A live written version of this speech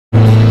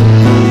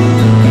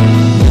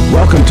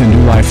to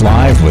New Life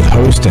Live with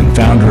host and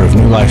founder of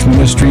New Life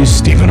Ministries,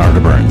 Stephen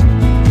Arterburn.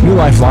 New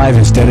Life Live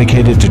is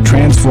dedicated to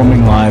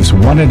transforming lives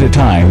one at a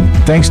time,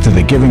 thanks to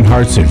the giving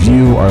hearts of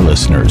you, our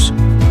listeners.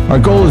 Our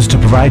goal is to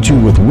provide you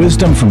with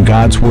wisdom from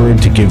God's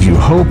Word to give you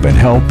hope and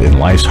help in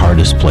life's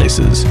hardest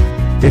places.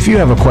 If you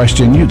have a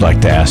question you'd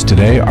like to ask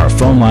today, our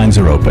phone lines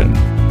are open.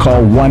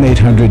 Call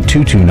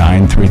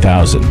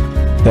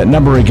 1-800-229-3000. That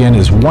number again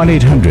is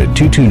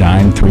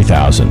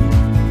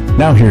 1-800-229-3000.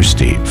 Now here's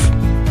Steve.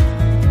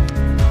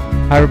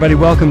 Hi, everybody.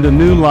 Welcome to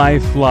New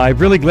Life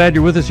Live. Really glad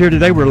you're with us here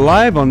today. We're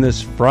live on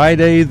this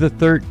Friday the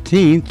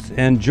 13th,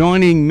 and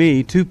joining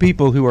me, two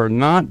people who are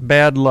not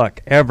bad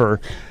luck ever,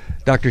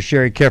 Dr.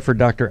 Sheri Keffer,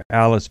 Dr.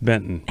 Alice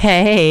Benton.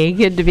 Hey,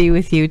 good to be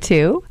with you,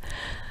 too.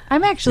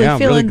 I'm actually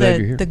feeling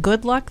really the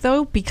good luck,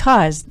 though,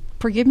 because,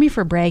 forgive me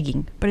for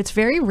bragging, but it's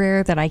very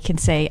rare that I can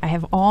say I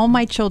have all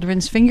my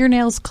children's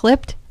fingernails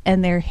clipped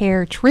and their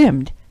hair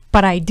trimmed.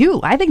 But I do.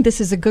 I think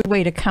this is a good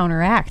way to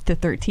counteract the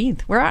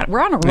 13th. We're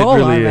on a roll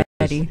really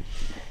already.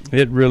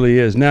 It really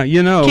is. Now,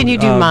 you know... Can you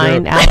do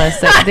mine, Alice?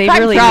 They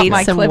really need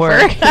some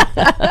work.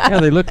 Yeah,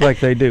 they look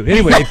like they do.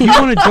 Anyway, if you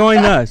want to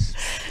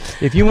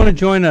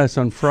join us,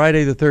 on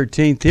Friday the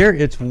 13th here,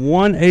 it's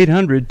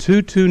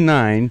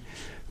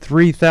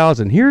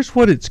 1-800-229-3000. Here's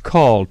what it's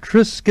called: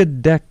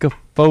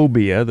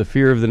 triskaidekaphobia, the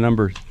fear of the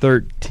number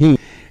 13.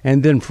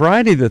 And then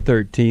Friday the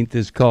 13th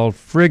is called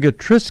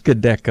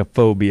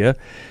frigatriskaidekaphobia.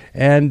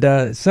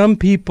 And some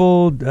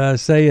people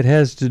say it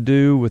has to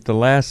do with the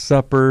Last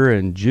Supper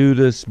and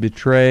Judas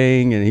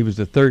betraying, and he was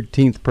the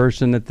 13th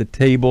person at the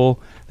table,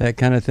 that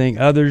kind of thing.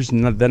 Others,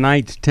 the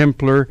Knights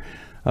Templar,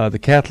 the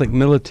Catholic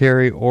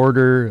military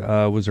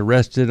order was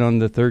arrested on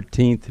the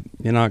 13th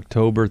in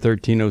October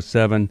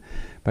 1307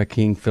 by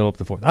King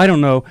Philip IV. I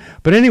don't know.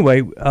 But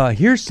anyway,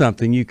 here's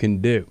something you can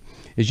do.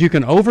 Is you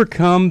can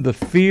overcome the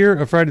fear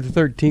of Friday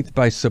the 13th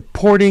by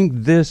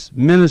supporting this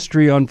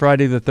ministry on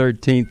Friday the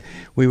 13th.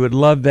 We would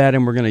love that,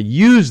 and we're going to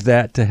use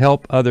that to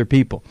help other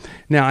people.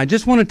 Now, I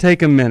just want to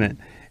take a minute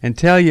and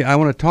tell you, I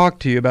want to talk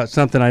to you about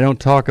something I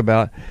don't talk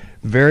about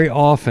very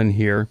often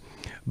here,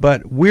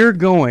 but we're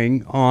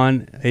going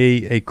on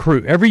a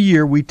cruise. Every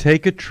year we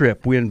take a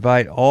trip. We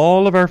invite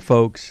all of our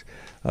folks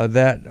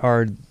that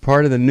are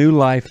part of the New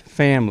Life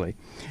family,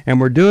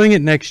 and we're doing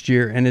it next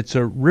year, and it's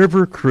a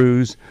river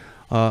cruise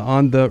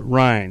on the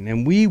Rhine,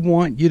 and we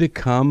want you to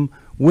come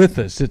with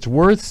us. It's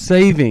worth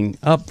saving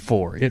up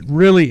for. It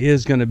really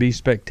is going to be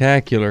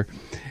spectacular.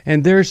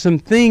 And there's some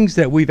things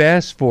that we've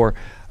asked for.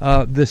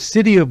 The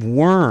city of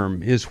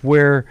Worm is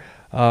where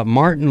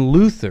Martin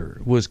Luther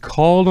was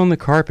called on the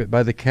carpet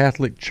by the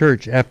Catholic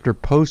Church after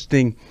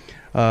posting,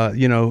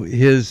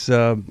 his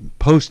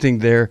posting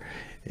there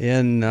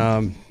in,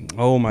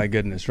 oh my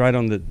goodness, right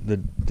on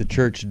the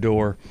church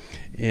door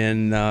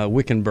in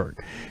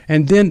Wickenburg.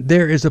 And then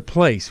there is a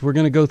place we're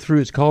going to go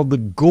through. It's called the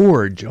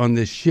Gorge on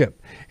this ship,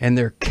 and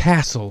there are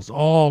castles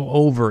all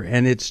over,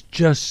 and it's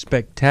just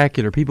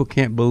spectacular. People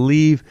can't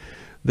believe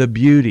the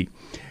beauty.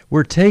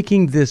 We're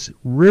taking this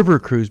river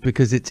cruise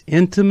because it's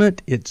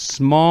intimate, it's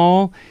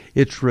small,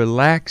 it's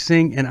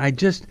relaxing, and I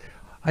just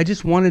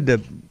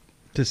wanted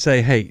to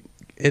say, hey,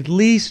 at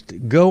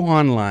least go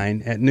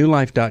online at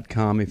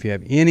newlife.com if you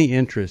have any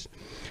interest,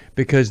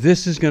 because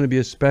this is going to be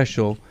a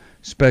special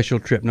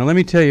trip. Now, let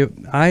me tell you,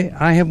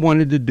 I have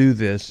wanted to do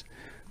this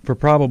for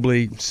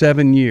probably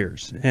 7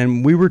 years,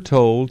 and we were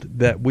told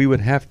that we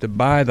would have to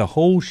buy the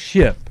whole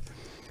ship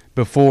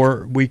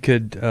before we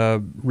could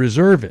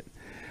reserve it.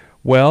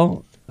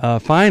 Well,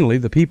 finally,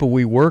 the people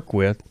we work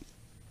with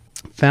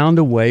found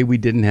a way we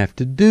didn't have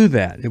to do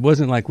that. It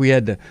wasn't like we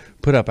had to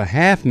put up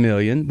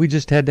 $500,000. We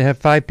just had to have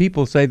 5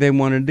 people say they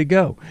wanted to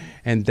go,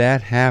 and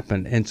that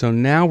happened. And so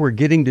now we're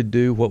getting to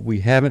do what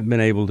we haven't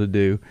been able to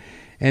do.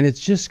 And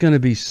it's just going to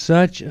be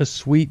such a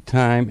sweet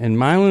time. And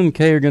Milo and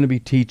Kay are going to be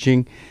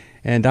teaching,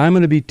 and I'm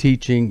going to be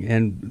teaching,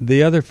 and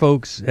the other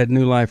folks at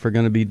New Life are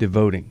going to be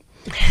devoting.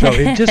 So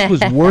it just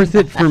was worth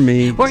it for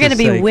me. We're going to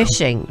be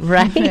wishing,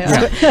 right?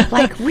 Yeah.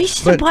 Like, we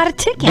should have bought a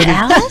ticket,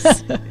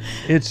 Alice.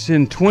 It's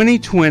in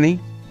 2020,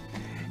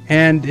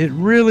 and it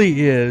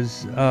really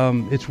is.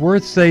 It's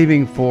worth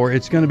saving for.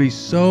 It's going to be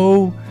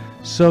so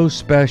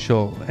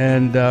special.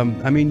 And,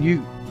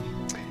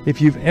 if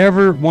you've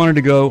ever wanted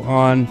to go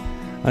on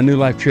a New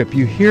Life trip,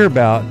 you hear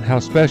about how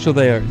special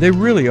they are. They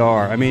really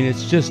are. I mean,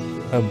 it's just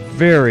a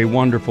very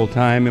wonderful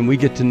time, and we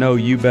get to know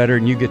you better,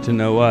 and you get to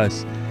know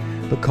us.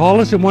 But call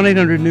us at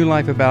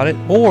 1-800-NEW-LIFE about it,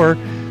 or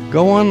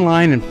go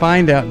online and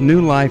find out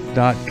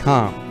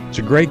newlife.com. It's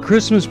a great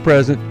Christmas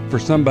present for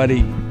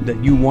somebody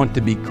that you want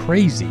to be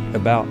crazy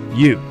about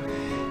you.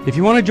 If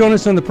you want to join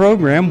us on the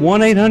program,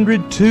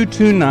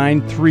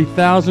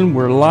 1-800-229-3000.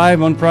 We're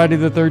live on Friday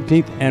the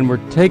 13th, and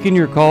we're taking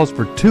your calls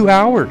for 2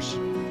 hours.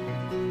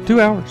 2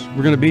 hours.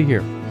 We're going to be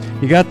here.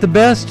 You got the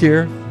best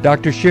here.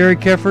 Dr. Sheri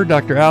Keffer,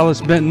 Dr.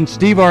 Alice Benton,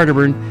 Steve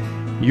Arterburn.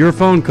 Your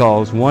phone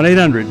calls,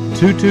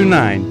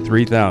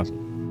 1-800-229-3000.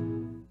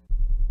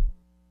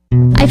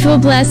 I feel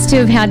blessed to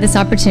have had this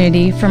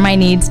opportunity for my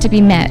needs to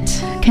be met,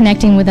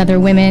 connecting with other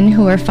women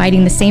who are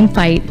fighting the same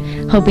fight,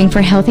 hoping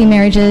for healthy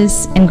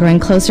marriages and growing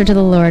closer to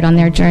the Lord on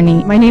their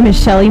journey. My name is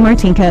Sheri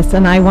Martinkus,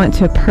 and I want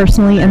to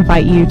personally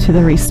invite you to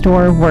the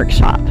Restore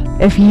Workshop.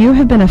 If you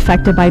have been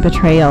affected by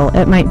betrayal,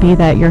 it might be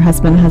that your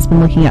husband has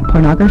been looking at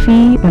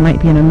pornography, it might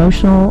be an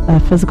emotional,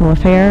 physical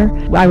affair.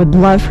 I would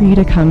love for you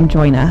to come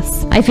join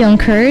us. I feel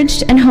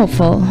encouraged and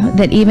hopeful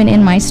that even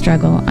in my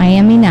struggle, I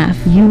am enough.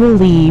 You will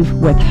leave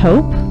with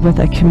hope, with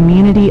a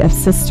community of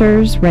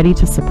sisters ready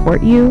to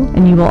support you,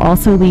 and you will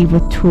also leave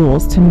with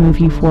tools to move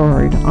you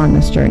forward on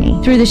this journey.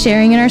 Through the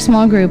sharing in our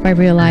small group, I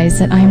realize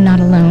that I am not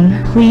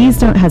alone. Please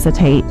don't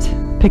hesitate.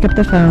 Pick up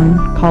the phone,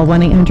 call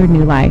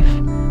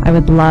 1-800-NEW-LIFE. I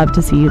would love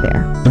to see you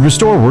there. The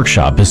Restore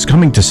Workshop is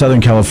coming to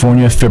Southern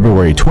California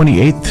February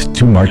 28th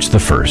to March the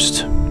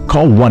 1st.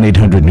 Call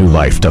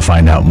 1-800-NEW-LIFE to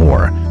find out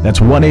more. That's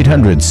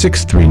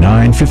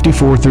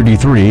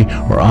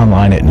 1-800-639-5433 or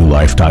online at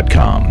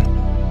newlife.com.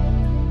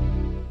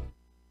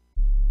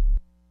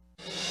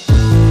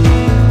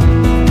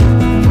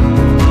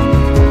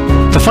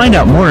 To find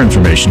out more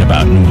information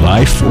about New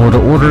Life or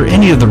to order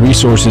any of the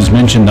resources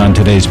mentioned on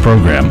today's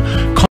program,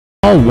 call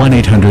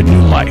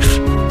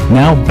 1-800-NEW-LIFE.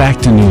 Now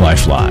back to New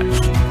Life Live.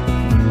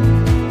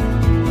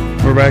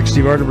 We're back.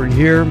 Steve Arterburn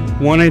here.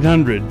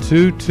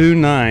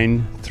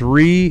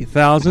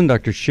 1-800-229-3000.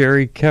 Dr.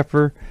 Sheri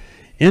Keffer.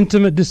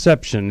 Intimate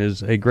Deception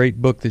is a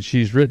great book that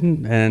she's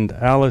written, and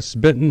Alice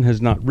Benton has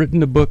not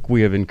written a book.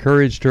 We have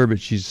encouraged her, but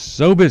she's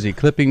so busy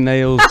clipping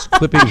nails,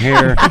 clipping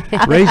hair,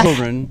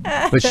 razoring,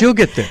 but she'll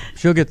get there.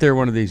 She'll get there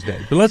one of these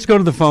days. But let's go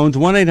to the phones,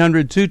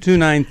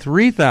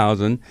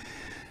 1-800-229-3000,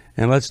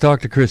 and let's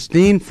talk to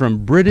Christine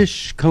from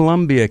British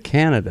Columbia,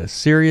 Canada.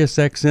 Sirius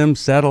XM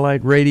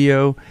satellite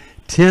radio,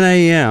 10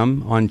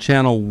 a.m. on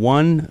channel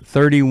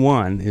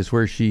 131 is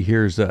where she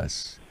hears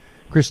us.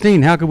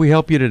 Christine, how can we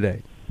help you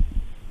today?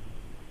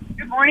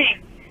 Good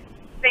morning.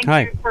 Thank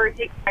Hi. you for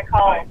taking my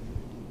call.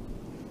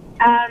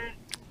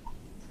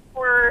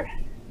 For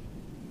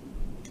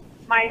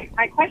my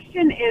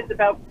question is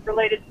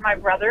related to my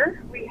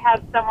brother. We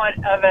have somewhat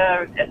of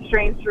a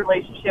estranged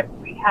relationship.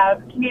 We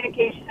have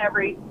communication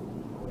every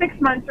 6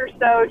 months or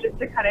so just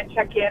to kind of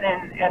check in,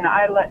 and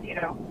I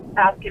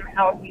ask him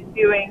how he's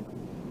doing.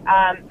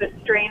 The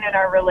strain in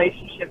our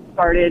relationship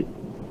started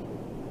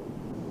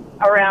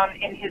around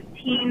in his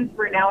teens.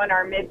 We're now in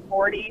our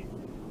mid-40s.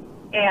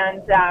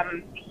 And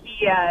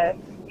he has,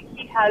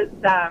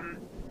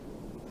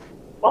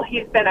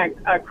 he's been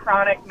a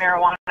chronic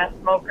marijuana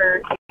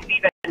smoker.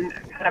 He's even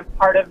kind of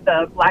part of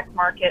the black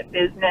market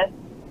business.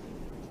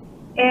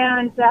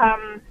 And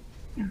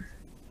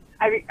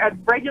I've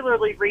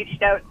regularly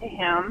reached out to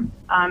him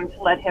to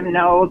let him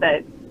know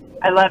that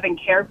I love and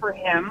care for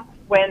him.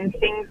 When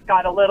things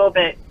got a little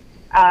bit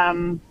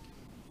kind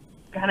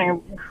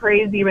of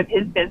crazy with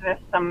his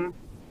business,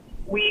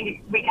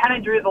 we kind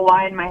of drew the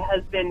line. My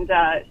husband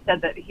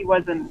said that he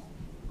wasn't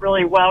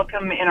really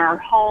welcome in our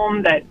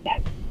home, that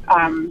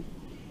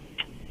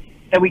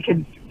we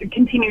could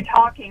continue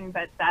talking,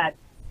 but that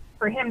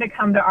for him to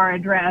come to our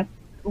address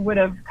would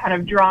have kind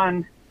of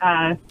drawn,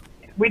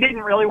 we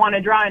didn't really want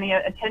to draw any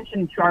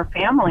attention to our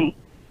family.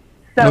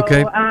 So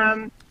okay.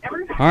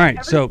 Ever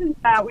so since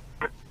that,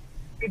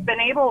 we've been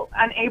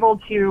unable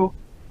to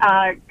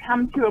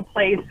come to a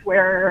place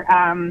where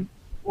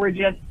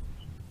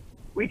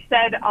we've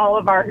said all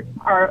of our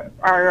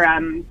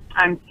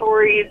I'm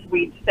sorry's.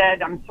 We've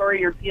said, I'm sorry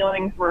your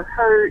feelings were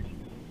hurt.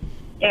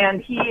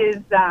 And he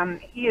is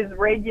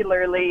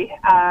regularly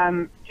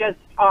just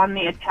on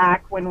the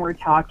attack when we're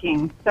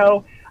talking.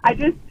 So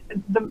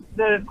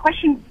the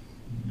question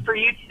for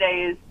you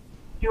today is,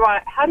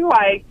 how do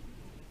I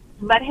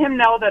let him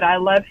know that I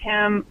love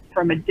him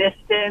from a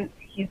distance?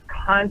 He's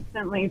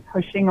constantly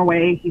pushing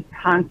away. He's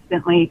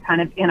constantly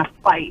kind of in a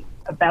fight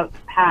about the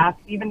past,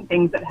 even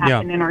things that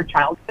happened in our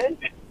childhood.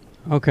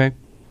 Okay.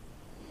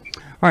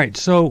 All right.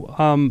 So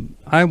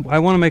I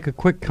want to make a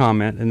quick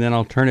comment, and then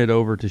I'll turn it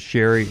over to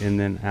Sheri and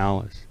then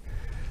Alice.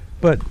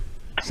 But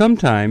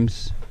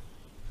sometimes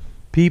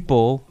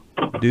people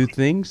do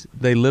things,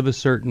 they live a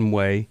certain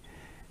way,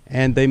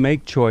 and they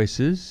make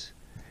choices,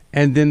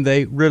 and then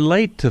they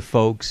relate to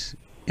folks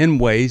in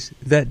ways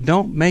that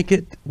don't make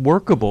it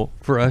workable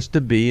for us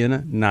to be in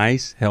a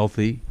nice,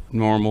 healthy,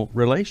 normal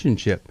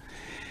relationship.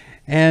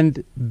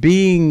 And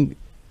being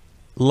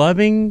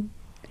loving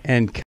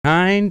and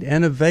kind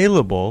and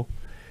available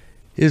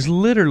is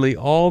literally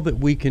all that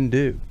we can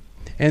do.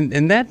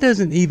 And that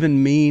doesn't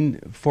even mean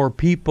for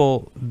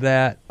people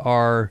that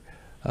are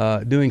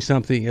doing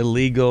something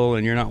illegal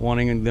and you're not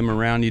wanting them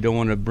around, you don't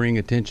want to bring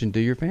attention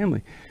to your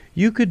family.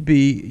 You could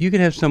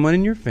have someone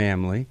in your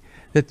family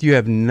that you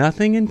have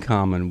nothing in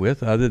common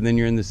with other than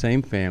you're in the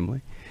same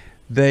family.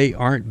 They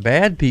aren't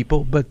bad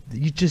people, but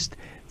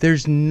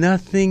there's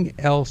nothing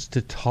else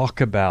to talk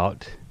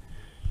about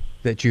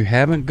that you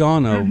haven't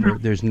gone over.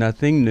 There's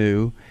nothing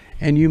new,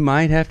 and you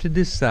might have to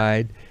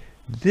decide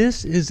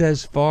this is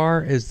as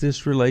far as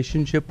this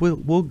relationship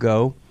will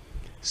go.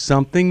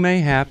 Something may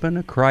happen,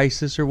 a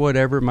crisis or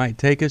whatever, might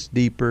take us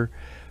deeper,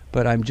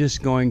 but I'm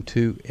just going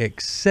to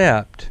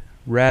accept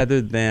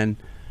rather than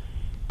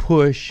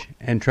push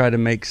and try to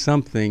make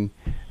something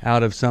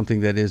out of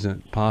something that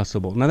isn't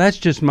possible. Now, that's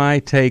just my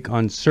take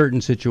on certain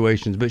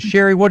situations. But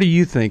Sheri, what do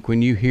you think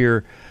when you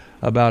hear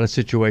about a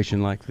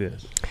situation like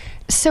this?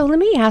 So let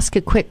me ask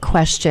a quick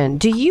question.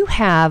 Do you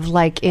have,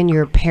 like, in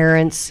your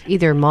parents,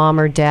 either mom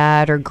or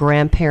dad or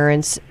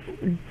grandparents,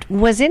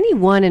 was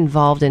anyone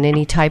involved in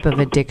any type of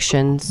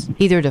addictions,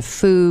 either to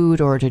food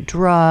or to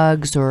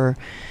drugs or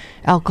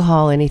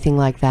alcohol, anything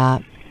like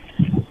that?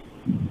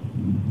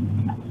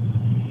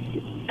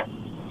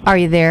 Are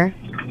you there,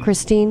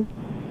 Christine?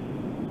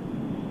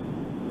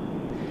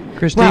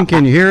 Christine, Well,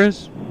 can you hear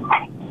us?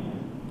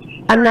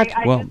 I'm not.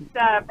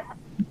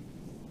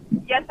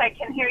 Yes, I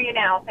can hear you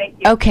now. Thank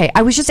you. Okay,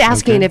 I was just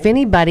asking Okay. if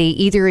anybody,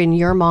 either in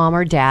your mom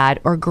or dad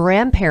or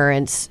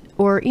grandparents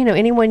or, you know,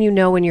 anyone you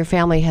know in your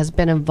family has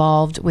been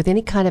involved with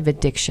any kind of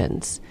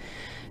addictions.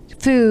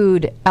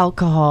 Food,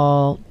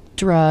 alcohol,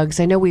 drugs.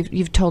 I know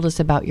you've told us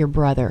about your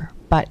brother,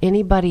 but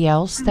anybody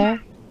else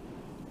there?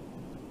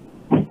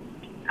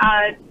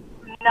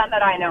 None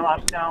that I know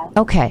of, no.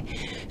 Okay.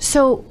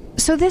 So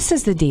this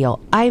is the deal.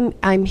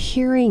 I'm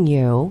hearing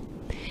you,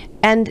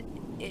 and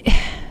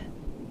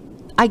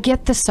I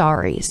get the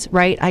sorries,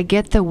 right? I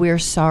get the we're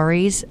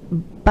sorries,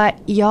 but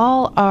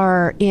y'all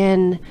are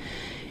in,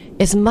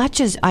 as much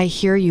as I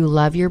hear you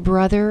love your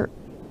brother,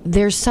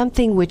 there's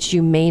something which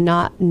you may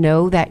not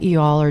know that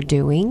y'all are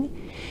doing,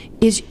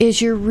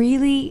 is you're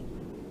really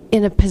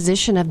in a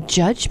position of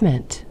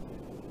judgment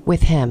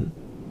with him.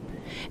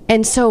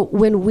 And so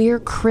when we're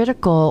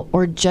critical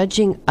or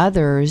judging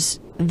others,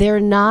 they're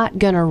not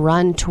going to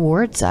run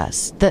towards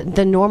us.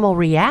 The normal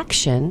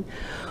reaction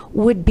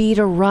would be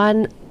to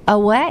run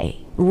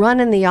away, run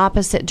in the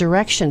opposite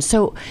direction.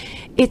 So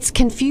it's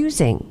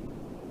confusing.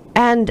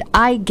 And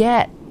I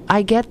get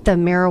the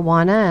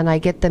marijuana and I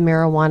get the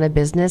marijuana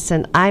business,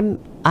 and I'm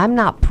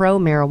not pro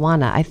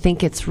marijuana. I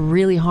think it's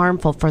really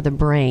harmful for the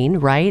brain,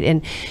 right?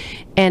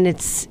 And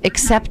it's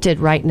accepted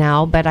right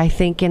now, but I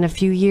think in a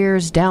few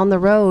years down the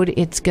road,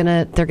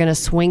 they're gonna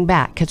swing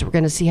back because we're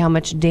gonna see how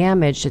much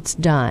damage it's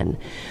done.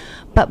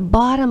 But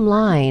bottom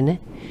line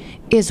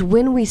is,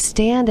 when we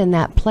stand in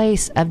that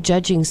place of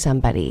judging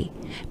somebody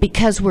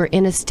because we're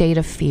in a state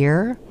of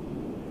fear,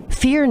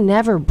 fear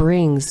never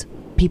brings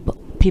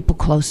people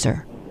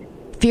closer.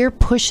 Fear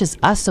pushes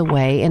us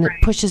away, and it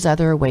pushes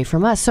other away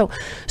from us.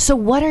 So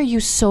what are you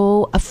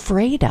so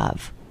afraid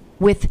of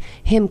with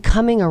him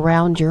coming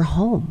around your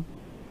home?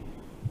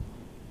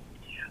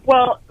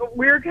 Well,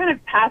 we're kind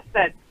of past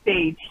that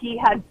stage. He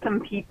had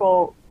some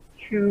people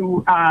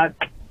who had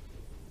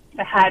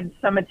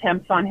some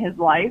attempts on his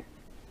life.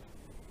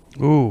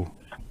 Ooh.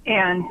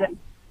 And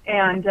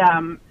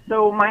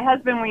so my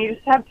husband, we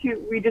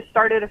just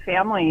started a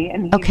family,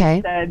 and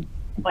he said,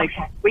 like,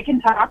 we can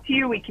talk to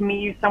you, we can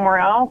meet you somewhere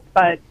else,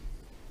 but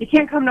you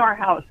can't come to our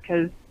house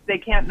because they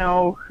can't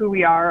know who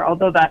we are,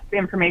 although that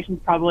information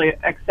is probably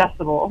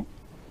accessible.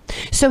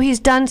 So he's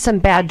done some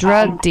bad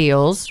drug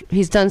deals.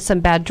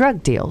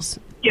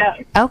 Yeah.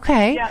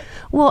 Okay. Yeah.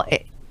 Well,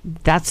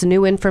 that's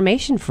new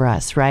information for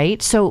us,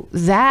 right? So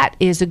that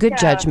is a good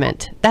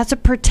judgment. That's a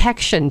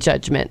protection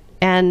judgment.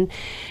 And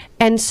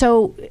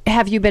so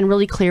have you been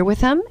really clear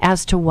with him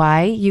as to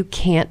why you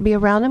can't be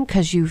around him,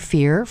 because you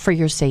fear for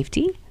your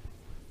safety?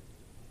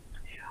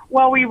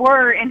 Well, we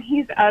were, and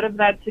he's out of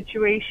that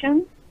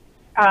situation,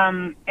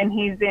 and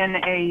he's in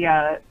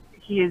a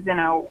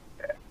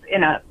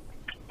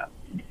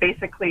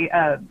basically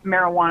a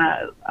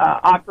marijuana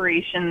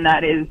operation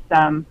that is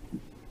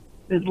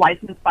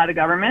licensed by the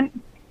government.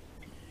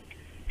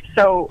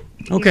 So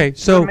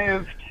he's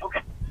removed.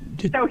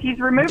 So he's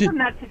removed from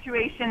that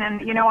situation,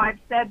 and I've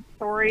said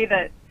sorry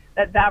that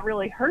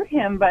really hurt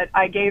him, but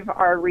I gave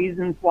our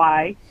reasons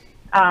why,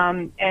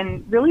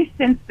 and really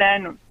since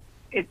then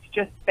it's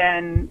just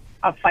been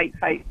a fight.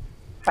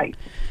 Okay.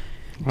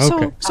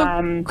 So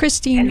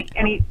Christine,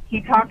 and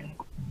he talks.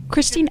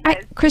 Christine,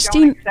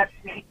 Christine, don't accept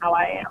me how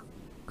I am.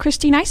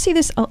 Christine, I see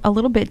this a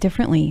little bit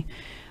differently.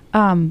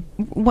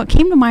 What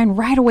came to mind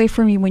right away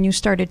for me when you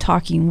started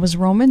talking was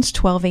Romans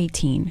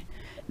 12:18,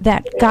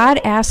 that God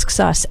asks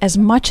us, as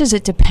much as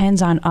it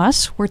depends on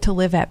us, we're to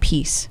live at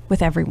peace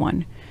with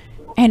everyone.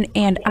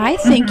 And I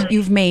think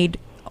you've made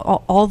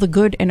all the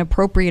good and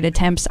appropriate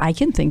attempts I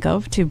can think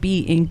of to be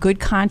in good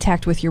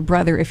contact with your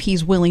brother if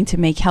he's willing to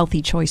make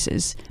healthy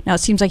choices. Now, it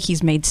seems like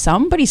he's made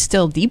some, but he's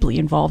still deeply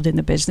involved in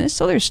the business,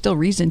 so there's still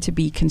reason to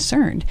be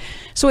concerned.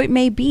 So it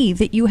may be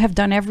that you have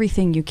done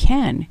everything you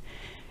can,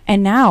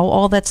 and now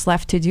all that's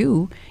left to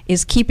do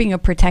is keeping a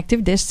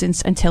protective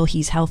distance until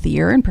he's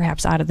healthier and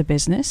perhaps out of the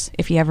business,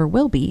 if he ever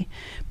will be.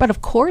 But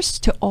of course,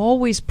 to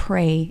always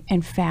pray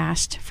and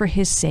fast for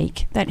his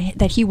sake, that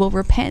he will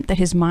repent, that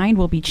his mind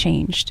will be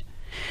changed.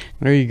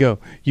 There you go.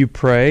 You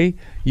pray,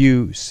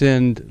 you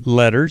send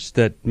letters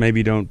that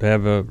maybe don't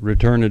have a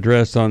return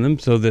address on them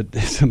so that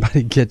if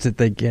somebody gets it,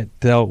 they can't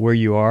tell where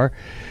you are.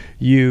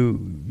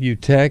 You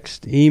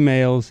text,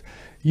 emails,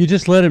 you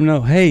just let him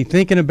know, hey,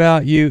 thinking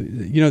about you,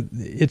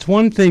 it's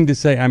one thing to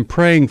say, I'm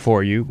praying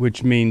for you,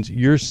 which means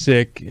you're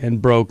sick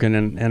and broken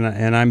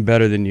and I'm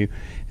better than you.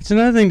 It's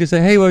another thing to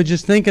say, hey, well,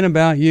 just thinking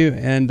about you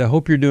and I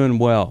hope you're doing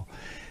well.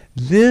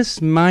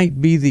 This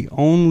might be the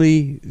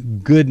only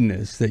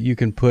goodness that you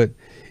can put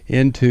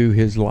into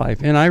his life.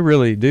 And I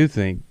really do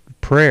think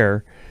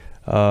prayer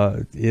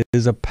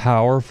is a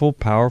powerful,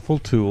 powerful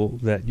tool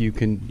that you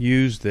can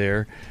use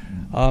there.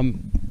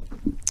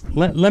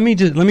 Let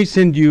me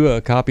send you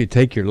a copy of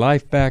Take Your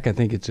Life Back. I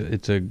think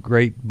it's a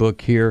great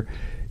book here.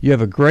 You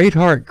have a great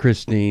heart,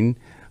 Christine,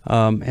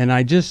 and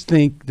I just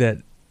think that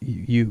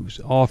you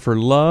offer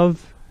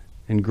love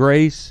and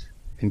grace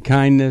and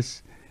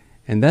kindness,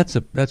 and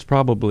that's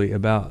probably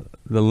about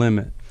the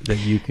limit that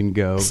you can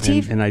go.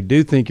 Steve, and I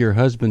do think your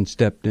husband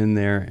stepped in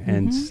there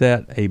and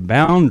set a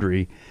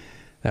boundary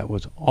that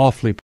was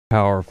awfully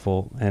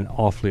powerful and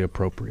awfully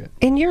appropriate.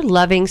 in your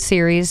loving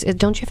series,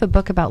 don't you have a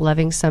book about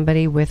loving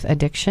somebody with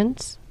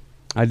addictions?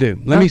 I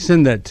do. Let me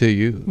send that to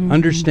you.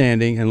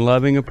 Understanding and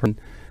loving a person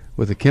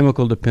with a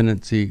chemical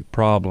dependency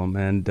problem.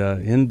 And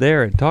in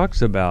there it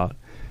talks about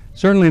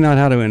certainly not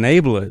how to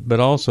enable it, but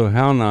also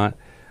how not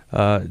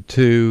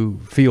to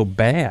feel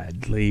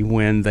badly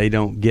when they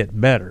don't get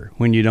better,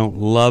 when you don't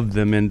love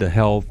them into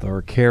health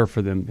or care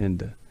for them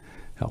into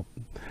health.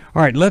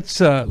 All right, let's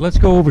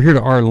go over here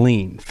to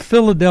Arlene,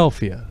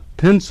 Philadelphia,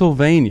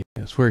 Pennsylvania.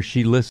 That's where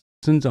she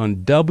listens on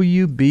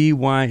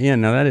WBYN.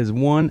 Now that is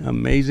one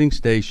amazing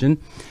station.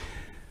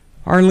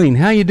 Arlene,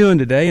 how you doing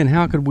today, and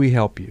how could we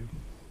help you?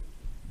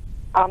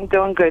 I'm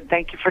doing good.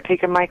 Thank you for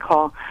taking my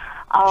call.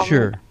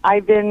 Sure. I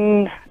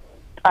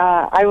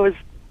was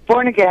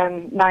born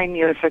again 9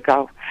 years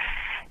ago,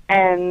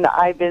 and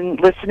I've been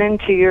listening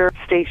to your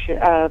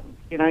station,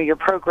 your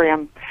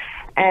program,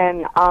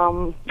 and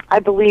I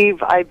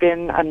believe I've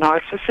been a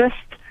narcissist,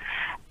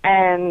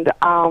 and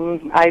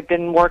I've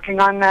been working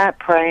on that,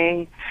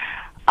 praying,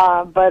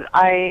 but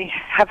I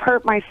have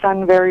hurt my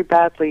son very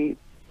badly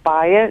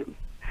by it.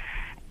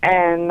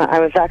 And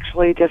I was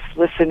actually just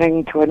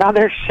listening to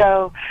another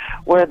show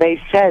where they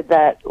said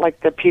that,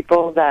 like, the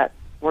people that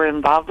were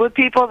involved with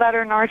people that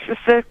are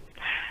narcissists,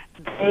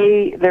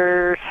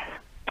 there's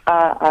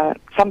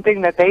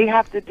something that they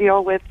have to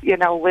deal with,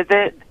 with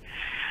it.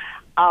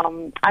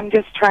 I'm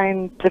just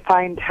trying to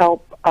find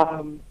help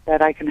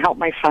that I can help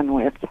my son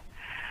with.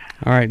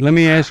 All right, let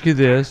me ask you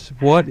this.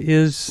 What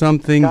is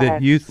something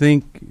that you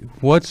think,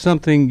 what's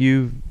something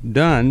you've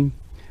done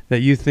that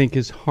you think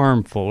is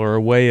harmful, or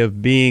a way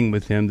of being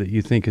with him that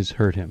you think has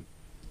hurt him?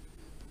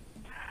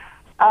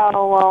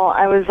 Oh, well,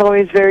 I was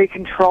always very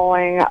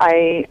controlling.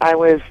 I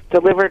was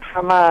delivered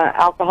from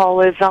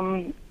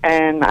alcoholism,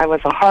 and I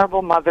was a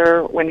horrible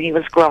mother when he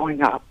was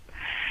growing up.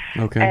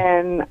 Okay.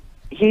 And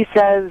he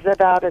says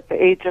about at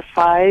the age of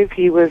 5,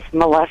 he was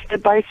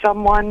molested by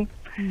someone,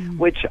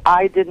 which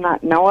I did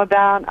not know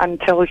about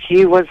until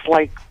he was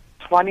like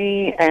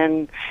 20,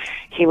 and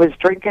he was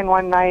drinking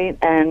one night,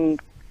 and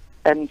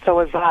so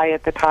was I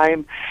at the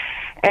time.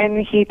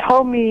 And he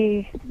told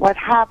me what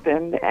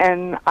happened,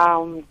 and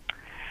I'm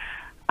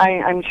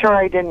sure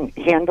I didn't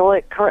handle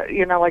it correct.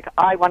 Like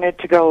I wanted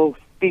to go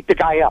beat the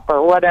guy up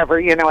or whatever,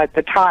 at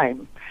the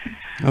time.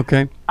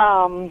 Okay.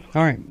 All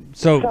right.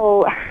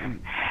 So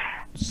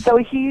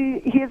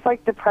he's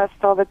like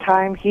depressed all the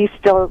time. He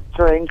still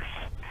drinks,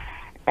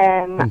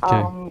 and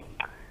okay.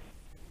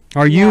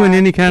 Are you in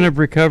any kind of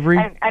recovery?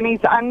 And he's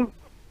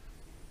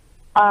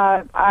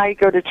I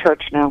go to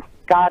church now.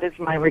 God is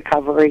my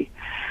recovery.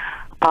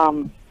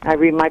 I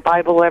read my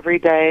Bible every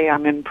day.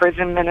 I'm in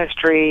prison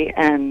ministry,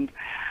 and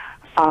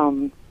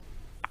the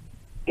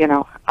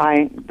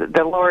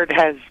Lord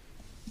has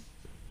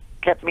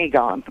kept me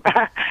going.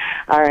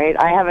 All right,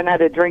 I haven't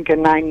had a drink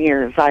in 9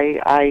 years.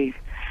 I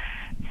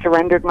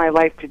surrendered my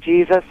life to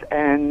Jesus,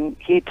 and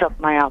He took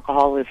my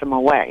alcoholism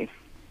away.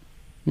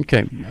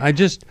 Okay, I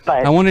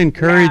want to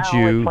encourage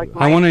you.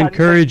 I want to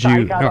encourage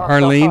you,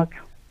 Arlene.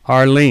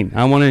 Arlene,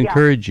 I want to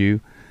encourage you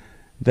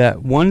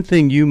that one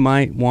thing you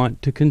might want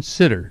to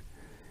consider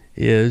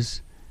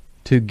is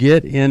to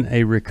get in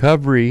a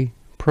recovery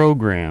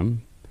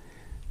program.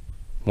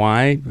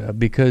 Why?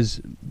 Because,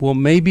 well,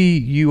 maybe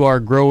you are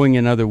growing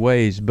in other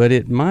ways, but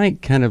it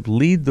might kind of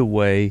lead the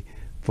way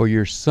for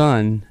your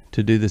son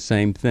to do the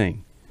same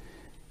thing.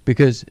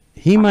 Because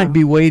he might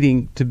be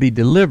waiting to be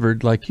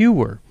delivered like you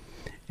were.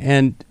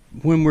 And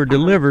when we're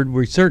delivered,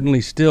 we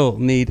certainly still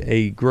need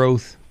a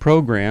growth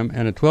program,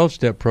 and a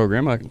 12-step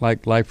program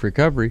like Life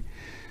Recovery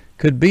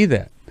could be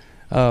that.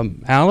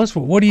 Alice,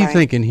 what are you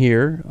thinking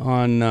here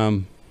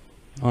on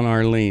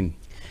Arlene?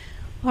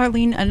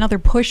 Arlene, another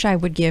push I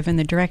would give in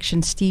the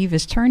direction Steve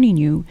is turning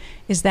you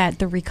is that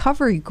the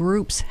recovery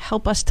groups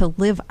help us to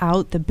live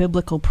out the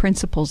biblical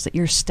principles that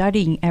you're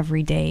studying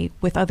every day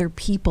with other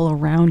people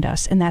around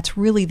us. And that's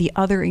really the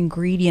other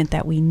ingredient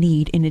that we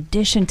need in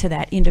addition to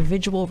that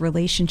individual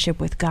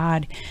relationship with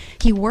God.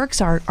 He works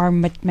our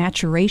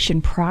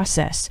maturation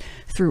process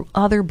through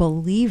other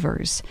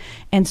believers.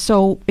 And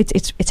so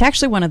it's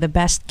actually one of the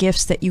best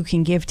gifts that you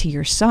can give to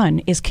your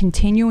son, is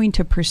continuing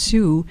to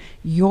pursue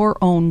your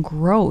own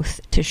growth,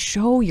 to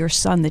show your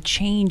son the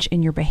change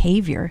in your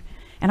behavior.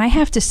 And I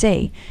have to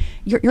say,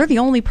 you're the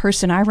only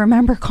person I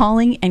remember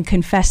calling and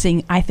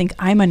confessing, I think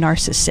I'm a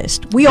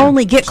narcissist. We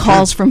only get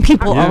calls from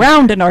people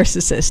around a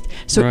narcissist.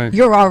 So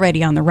you're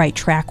already on the right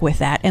track with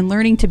that. And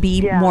learning to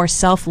be more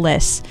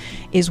selfless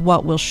is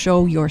what will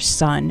show your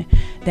son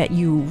that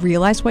you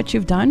realize what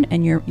you've done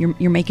and you're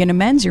making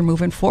amends, you're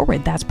moving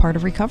forward. That's part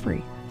of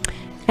recovery.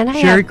 And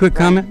Sheri, quick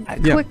comment?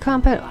 Quick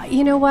comment.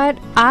 You know what?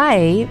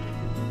 I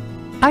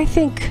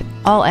think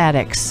all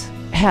addicts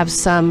have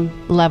some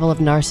level of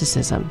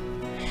narcissism.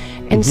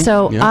 And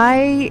so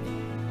I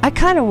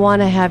kind of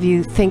want to have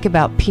you think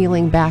about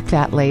peeling back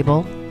that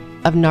label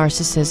of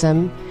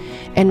narcissism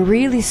and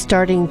really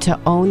starting to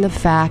own the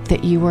fact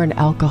that you were an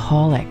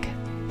alcoholic.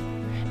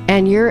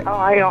 And you're... Oh,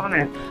 I own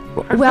it.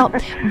 Well,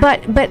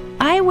 but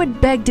I would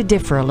beg to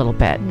differ a little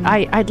bit.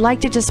 I'd like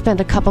to just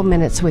spend a couple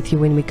minutes with you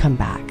when we come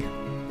back.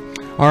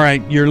 All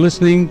right, you're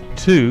listening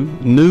to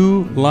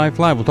New Life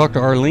Live. We'll talk to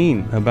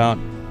Arlene about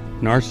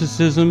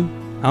narcissism,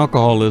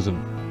 alcoholism.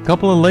 A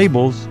couple of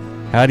labels.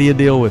 How do you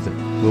deal with it?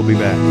 We'll be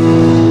back.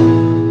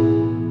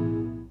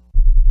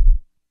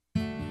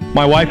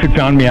 My wife had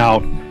found me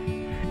out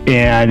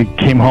and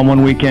came home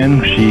one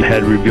weekend. She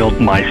had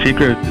revealed my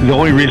secret. The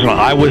only reason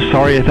I was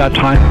sorry at that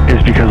time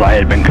is because I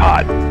had been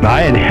caught.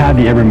 I had had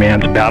the Every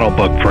Man's Battle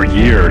book for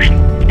years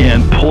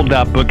and pulled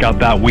that book out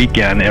that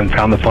weekend and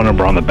found the phone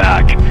number on the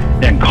back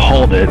and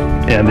called it,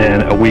 and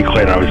then a week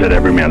later I was at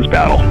Every Man's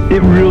Battle.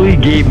 It really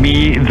gave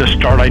me the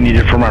start I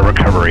needed for my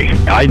recovery.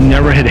 I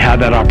never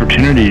had that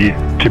opportunity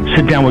to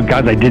sit down with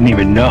guys I didn't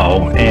even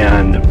know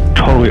and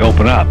totally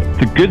open up.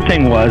 The good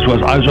thing was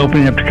I was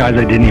opening up to guys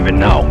I didn't even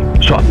know.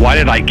 So why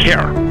did I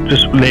care?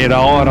 Just lay it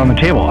all out on the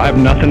table. I have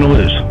nothing to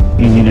lose.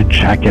 You need to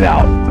check it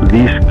out. At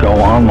least go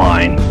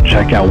online,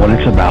 check out what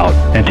it's about,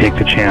 and take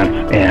the chance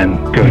and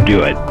go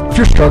do it. If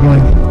you're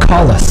struggling,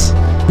 call us.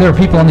 There are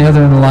people on the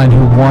other end of the line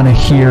who want to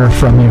hear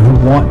from you, who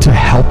want to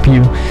help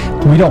you.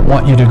 We don't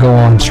want you to go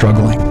on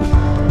struggling,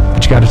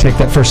 but you got to take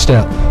that first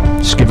step.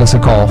 Just give us a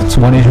call. It's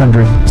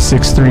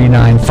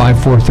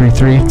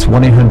 1-800-639-5433. It's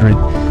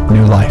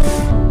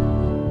 1-800-NEW-LIFE.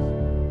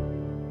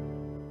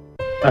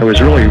 I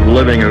was really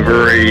living a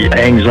very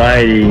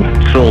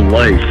anxiety-filled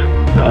life.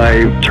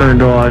 I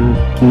turned on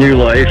New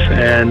Life,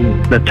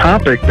 and the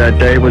topic that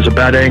day was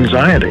about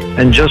anxiety.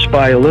 And just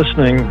by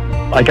listening,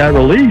 I got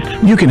relief.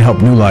 You can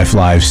help New Life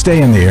Live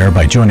stay in the air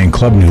by joining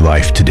Club New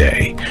Life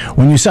today.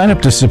 When you sign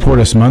up to support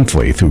us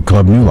monthly through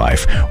Club New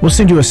Life, we'll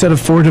send you a set of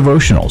 4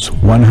 devotionals,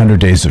 100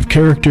 Days of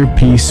Character,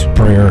 Peace,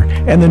 Prayer,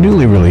 and the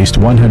newly released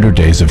 100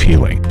 Days of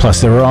Healing.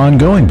 Plus, there are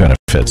ongoing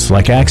benefits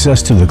like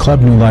access to the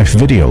Club New Life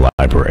video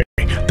library,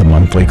 the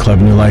monthly Club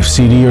New Life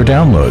CD or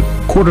download,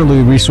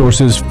 quarterly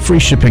resources, free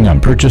shipping on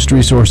purchased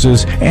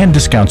resources, and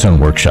discounts on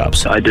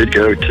workshops. I did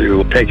go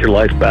to Take Your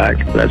Life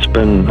Back. That's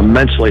been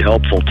immensely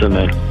helpful to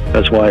me.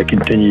 That's why I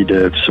continue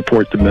to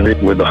support the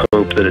ministry with the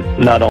hope that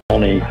not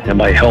only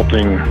am I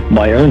helping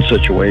my own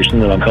situation,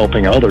 that I'm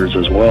helping others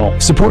as well.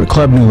 Support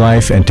Club New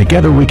Life, and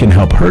together we can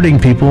help hurting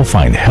people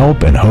find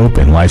help and hope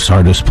in life's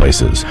hardest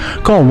places.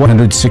 Call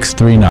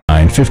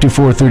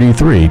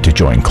 1-639-5433 to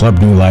join Club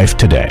New Life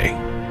today.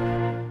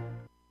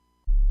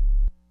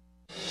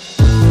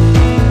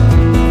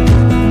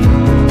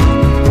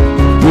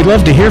 We'd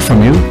love to hear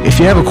from you. If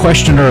you have a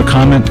question or a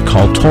comment,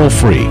 call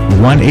toll-free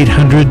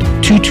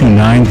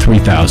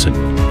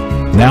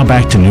 1-800-229-3000. Now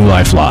back to New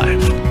Life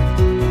Live.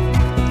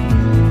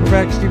 We're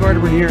back, Steve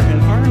Arterburn here,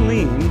 and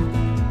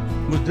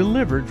Arlene was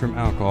delivered from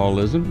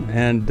alcoholism.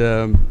 And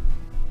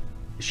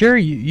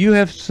Sheri, you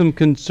have some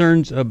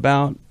concerns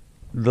about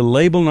the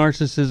label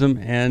narcissism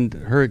and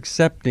her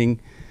accepting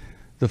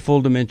the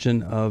full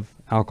dimension of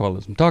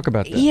alcoholism. Talk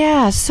about that.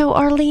 Yeah, so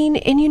Arlene,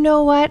 and you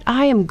know what?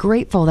 I am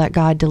grateful that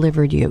God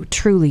delivered you.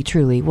 Truly,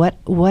 truly. What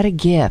a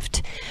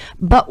gift.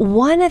 But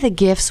one of the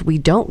gifts we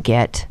don't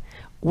get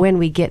when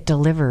we get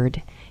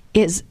delivered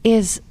is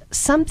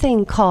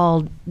something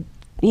called,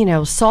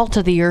 salt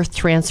of the earth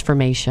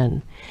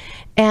transformation.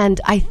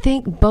 And I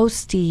think both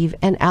Steve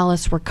and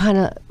Alice were kind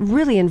of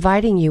really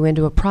inviting you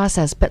into a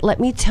process. But let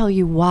me tell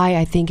you why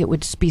I think it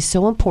would be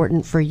so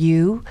important for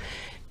you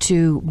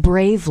to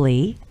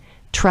bravely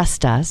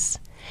trust us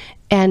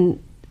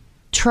and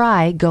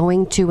try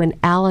going to an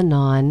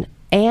Al-Anon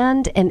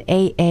and an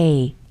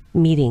AA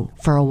meeting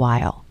for a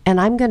while. And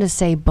I'm going to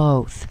say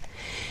both,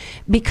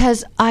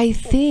 because I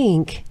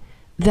think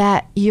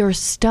that you're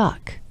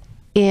stuck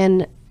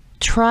in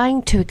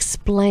trying to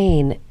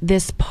explain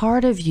this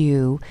part of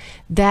you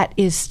that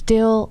is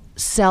still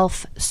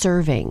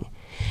self-serving.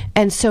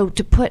 And so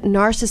to put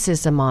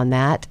narcissism on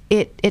that,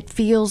 it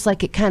feels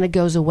like it kind of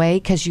goes away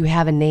because you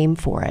have a name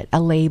for it,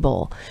 a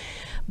label.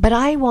 But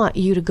I want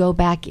you to go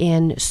back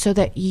in so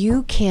that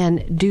you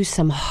can do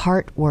some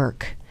heart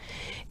work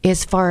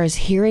as far as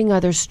hearing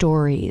other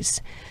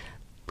stories,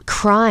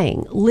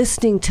 crying,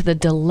 listening to the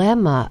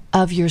dilemma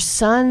of your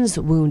son's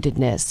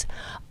woundedness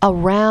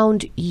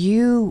around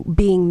you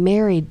being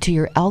married to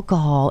your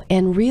alcohol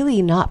and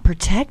really not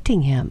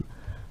protecting him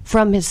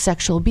from his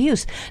sexual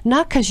abuse.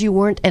 Not because you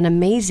weren't an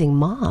amazing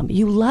mom.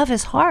 You love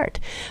his heart.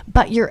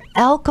 But your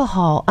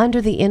alcohol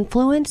under the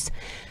influence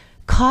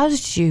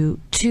caused you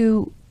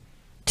to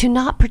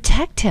not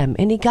protect him,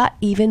 and he got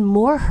even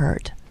more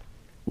hurt.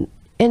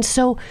 And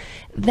so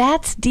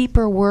that's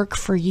deeper work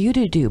for you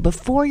to do.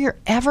 Before you're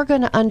ever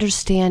going to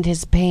understand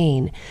his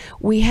pain,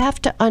 we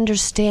have to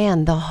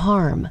understand the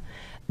harm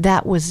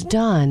that was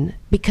done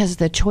because of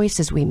the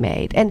choices we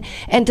made.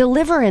 And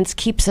deliverance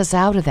keeps us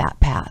out of that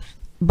path.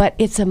 But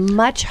it's a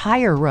much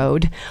higher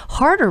road,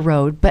 harder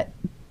road, but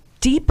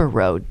deeper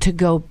road to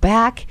go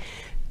back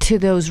to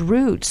those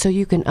roots so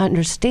you can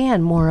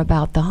understand more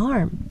about the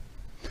harm.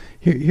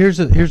 Here's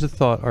a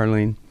thought,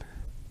 Arlene.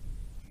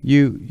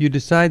 You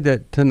decide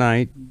that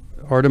tonight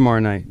or tomorrow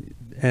night,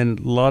 and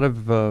a lot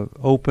of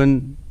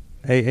open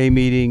AA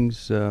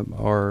meetings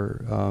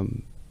or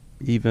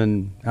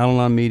even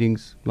Al-Anon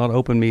meetings, a lot of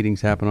open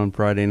meetings happen on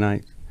Friday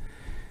nights.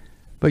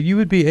 But you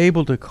would be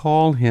able to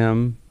call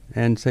him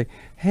and say,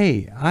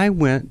 hey, I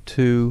went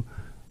to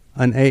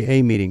an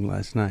AA meeting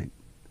last night,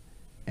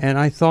 and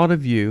I thought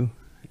of you,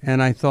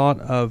 and I thought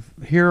of,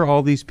 here are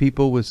all these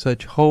people with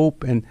such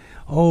hope, and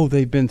oh,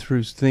 they've been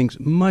through things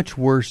much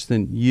worse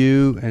than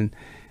you, and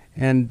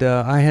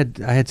I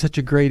had such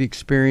a great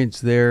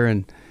experience there,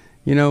 and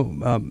I don't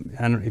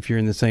know if you're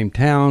in the same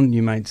town,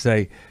 you might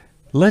say,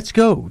 let's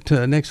go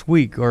to next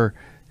week, or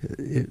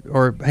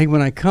hey,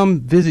 when I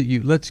come visit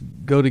you, let's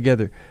go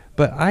together.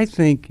 But I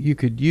think you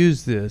could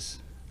use this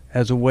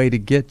as a way to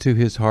get to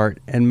his heart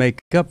and make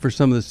up for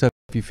some of the stuff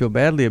you feel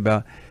badly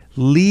about,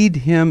 lead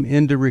him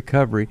into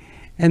recovery.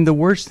 And the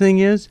worst thing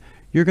is,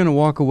 you're going to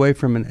walk away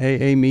from an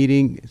AA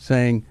meeting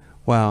saying,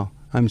 wow,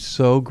 I'm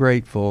so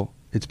grateful.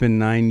 It's been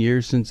 9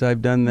 years since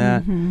I've done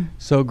that. Mm-hmm.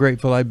 So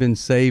grateful I've been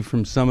saved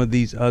from some of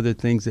these other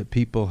things that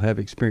people have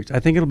experienced. I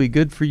think it'll be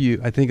good for you.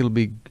 I think it'll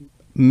be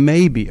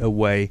maybe a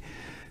way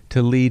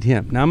to lead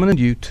him. Now, I'm going to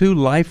give you 2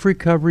 Life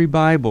Recovery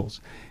Bibles.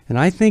 And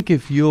I think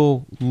if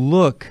you'll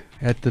look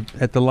at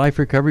the Life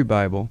Recovery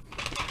Bible,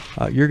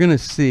 you're going to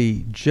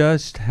see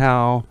just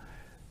how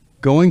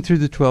going through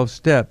the 12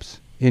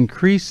 steps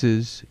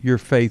increases your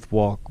faith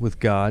walk with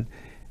God.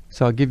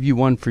 So I'll give you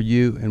one for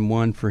you and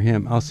one for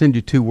him. I'll send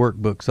you 2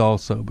 workbooks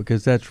also,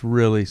 because that's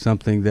really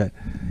something that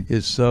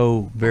is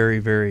so very,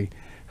 very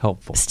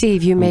helpful.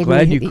 Steve, you made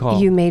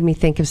me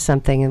think of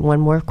something, and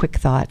one more quick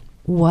thought.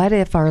 What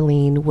if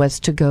Arlene was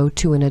to go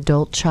to an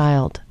adult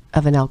child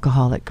of an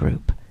alcoholic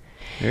group?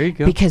 There you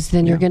go. Because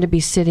then you're going to be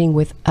sitting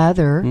with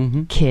other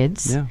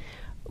kids,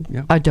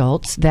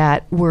 adults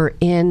that were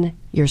in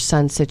your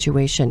son's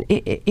situation.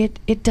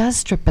 It does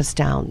strip us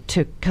down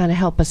to kind of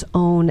help us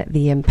own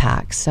the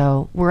impact.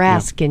 So we're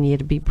asking you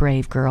to be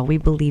brave, girl. We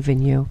believe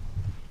in you.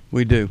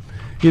 We do.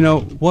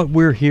 What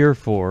we're here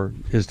for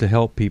is to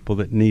help people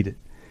that need it.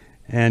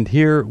 And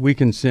here we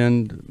can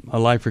send a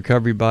Life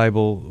Recovery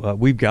Bible.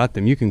 We've got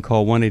them. You can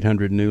call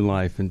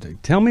 1-800-NEW-LIFE and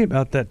tell me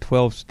about that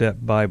 12-step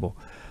Bible.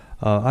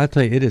 I'll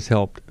tell you, it has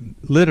helped.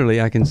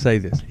 Literally, I can say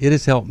this. It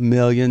has helped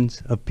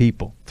millions of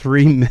people.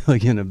 3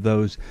 million of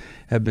those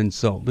have been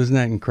sold. Isn't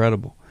that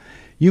incredible?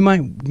 You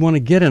might want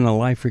to get in a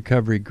Life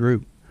Recovery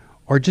group,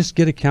 or just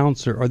get a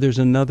counselor, or there's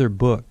another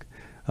book.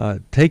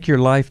 Take Your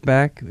Life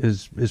Back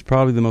is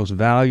probably the most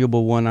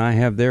valuable one I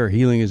have there.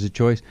 Healing is a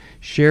Choice.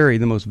 Sheri,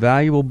 the most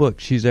valuable book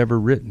she's ever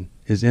written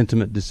is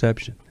Intimate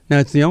Deception. Now,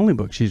 it's the only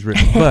book she's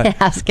written, but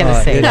I was going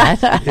to say that.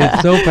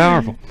 It's so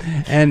powerful.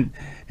 And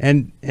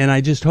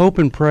I just hope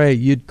and pray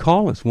you'd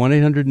call us,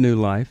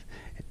 1-800-NEW-LIFE,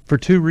 for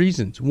 2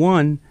 reasons.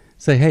 One,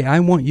 say, hey, I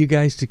want you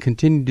guys to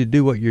continue to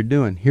do what you're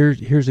doing.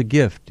 Here's a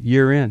gift,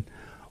 year in.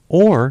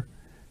 Or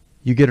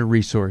you get a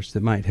resource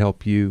that might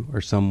help you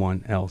or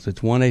someone else.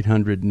 It's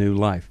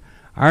 1-800-NEW-LIFE.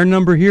 Our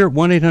number here,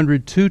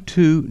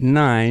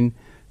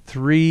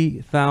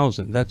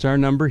 1-800-229-3000. That's our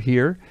number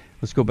here.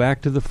 Let's go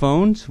back to the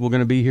phones. We're going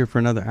to be here for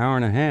another hour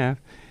and a half.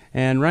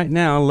 And right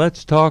now,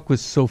 let's talk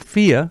with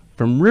Sophia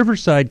from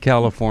Riverside,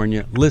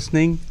 California,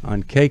 listening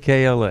on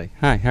KKLA.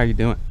 Hi, how are you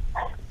doing?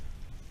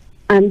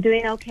 I'm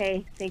doing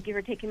okay. Thank you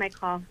for taking my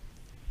call.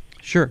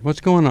 Sure.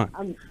 What's going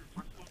on?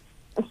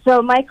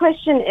 So my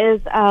question is,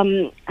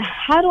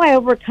 how do I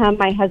overcome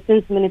my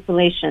husband's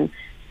manipulation?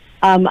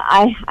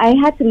 I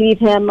had to leave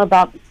him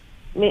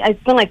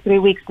it's been like 3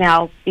 weeks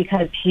now,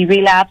 because he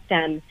relapsed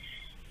and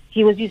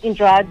he was using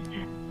drugs,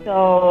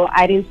 so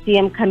I didn't see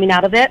him coming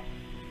out of it.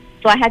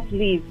 So I had to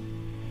leave.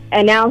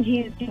 And now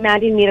he's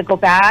demanding me to go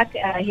back.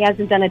 He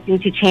hasn't done a thing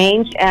to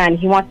change, and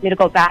he wants me to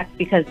go back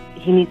because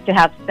he needs to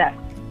have sex,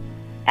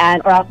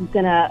 or else he's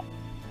going to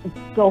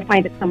go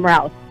find it somewhere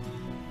else.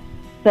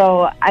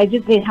 So I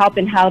just need help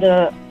in how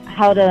to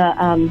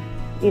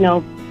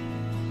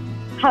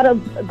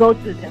go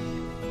through this.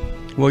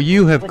 Well,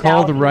 you have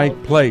called the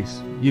right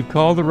place. You've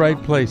called the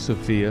right place,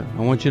 Sophia.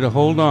 I want you to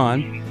hold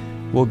on.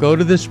 We'll go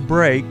to this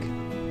break,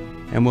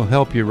 and we'll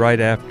help you right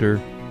after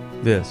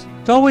this.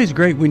 It's always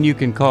great when you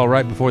can call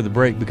right before the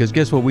break, because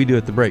guess what we do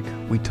at the break?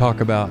 We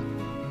talk about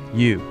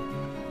you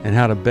and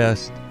how to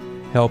best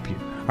help you.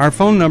 Our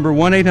phone number,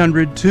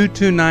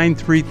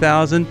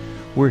 1-800-229-3000.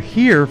 We're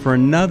here for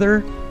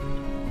another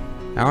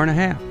hour and a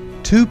half.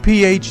 2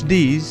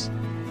 PhDs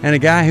and a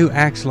guy who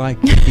acts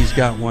like he's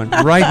got one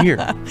right here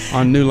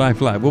on New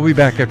Life Live. We'll be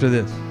back after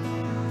this.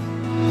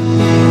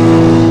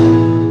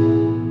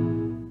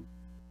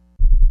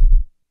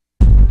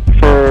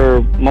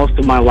 For most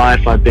of my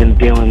life, I've been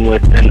dealing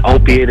with an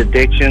opiate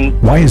addiction.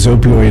 Why is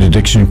opioid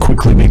addiction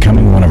quickly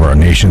becoming one of our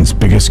nation's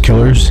biggest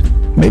killers?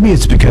 Maybe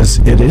it's because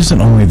it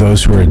isn't only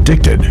those who are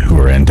addicted who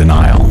are in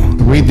denial.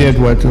 We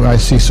did what I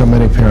see so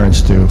many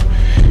parents do,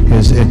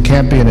 is it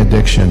can't be an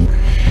addiction.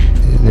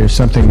 There's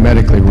something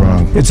medically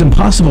wrong. It's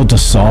impossible to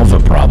solve a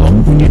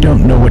problem when you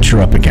don't know what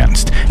you're up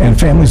against, and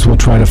families will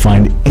try to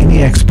find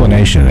any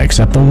explanation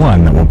except the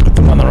one that will put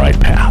them on the right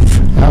path.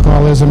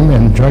 Alcoholism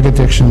and drug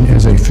addiction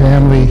is a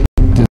family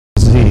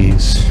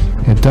disease.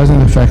 It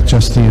doesn't affect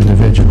just the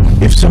individual.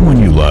 If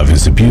someone you love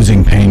is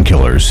abusing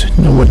painkillers,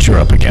 know what you're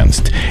up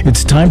against.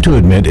 It's time to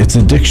admit it's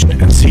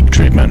addiction and seek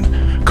treatment.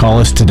 Call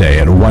us today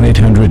at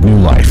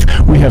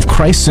 1-800-NEW-LIFE. We have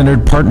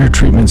Christ-centered partner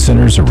treatment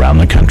centers around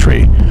the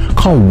country.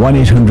 Call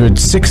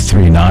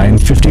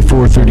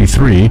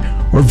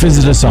 1-800-639-5433 or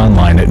visit us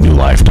online at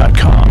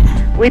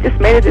newlife.com. We just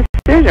made a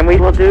decision. We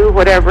will do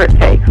whatever it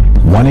takes.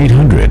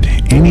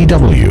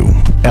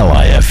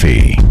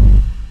 1-800-NEW-LIFE.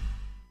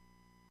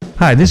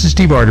 Hi, this is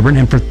Steve Arterburn,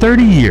 and for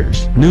 30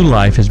 years, New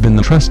Life has been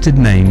the trusted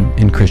name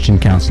in Christian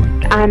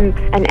counseling. I'm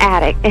an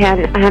addict,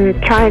 and I'm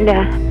trying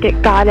to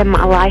get God in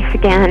my life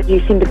again.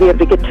 You seem to be able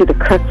to get to the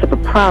crux of a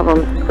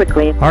problem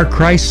quickly. Our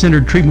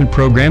Christ-centered treatment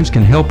programs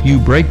can help you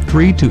break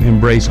free to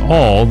embrace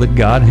all that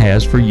God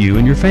has for you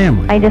and your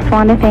family. I just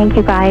want to thank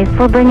you guys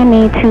for bringing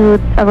me to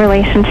a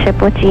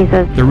relationship with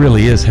Jesus. There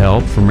really is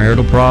help for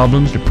marital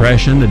problems,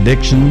 depression,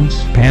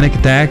 addictions, panic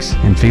attacks,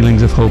 and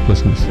feelings of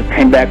hopelessness. I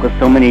came back with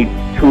so many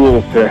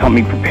tools to help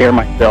me prepare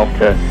myself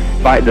to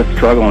fight this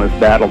struggle and this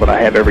battle that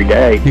I have every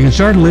day. You can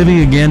start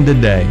living again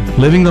today,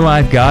 living the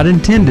life God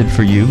intended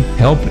for you.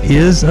 Help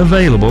is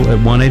available at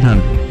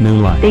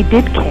 1-800-NEW-LIFE. They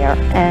did care,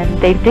 and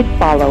they did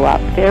follow up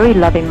very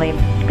lovingly,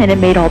 and it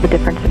made all the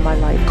difference in my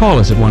life. Call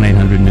us at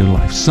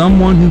 1-800-NEW-LIFE.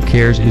 Someone who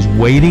cares is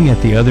waiting at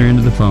the other end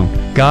of the phone.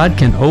 God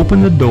can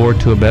open the door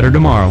to a better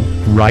tomorrow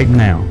right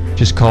now.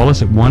 Just call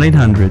us at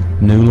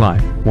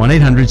 1-800-NEW-LIFE.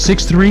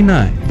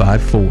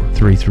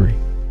 1-800-639-5433.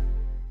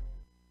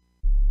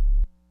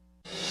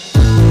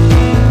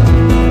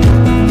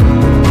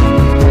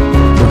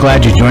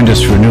 Glad you joined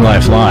us for New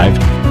Life Live.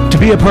 To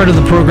be a part of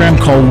the program,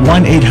 call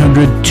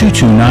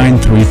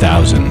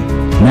 1-800-229-3000.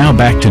 Now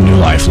back to New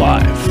Life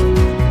Live.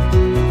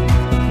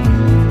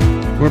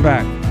 We're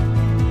back.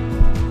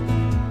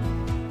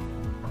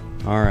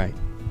 All right.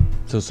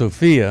 So,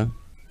 Sophia,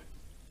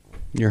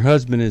 your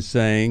husband is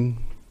saying,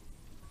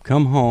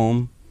 come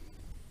home.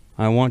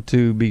 I want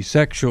to be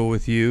sexual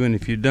with you, and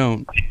if you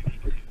don't,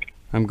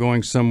 I'm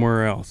going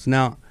somewhere else.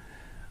 Now,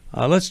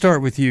 let's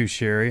start with you,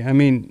 Sheri. I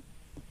mean,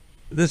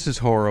 this is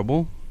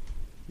horrible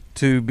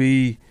to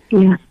be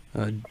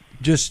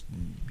just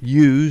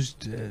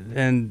used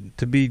and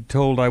to be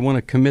told I want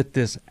to commit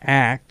this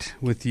act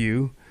with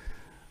you.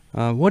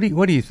 What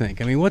do you think?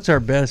 I mean, what's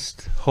our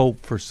best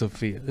hope for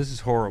Sophia? This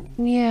is horrible.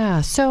 Yeah.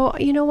 So,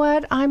 you know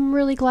what? I'm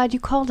really glad you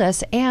called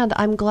us, and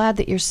I'm glad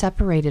that you're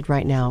separated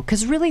right now,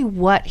 because really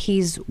what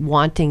he's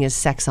wanting is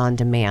sex on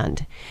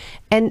demand.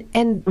 And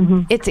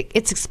it's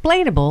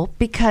explainable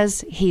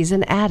because he's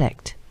an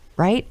addict.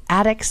 Right?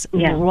 Addicts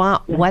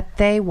want what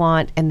they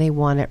want, and they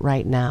want it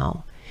right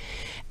now.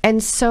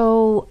 And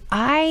so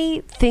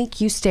I think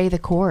you stay the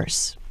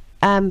course.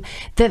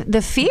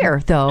 The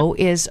fear, though,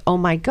 is, oh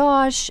my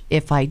gosh,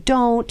 if I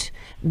don't,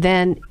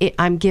 then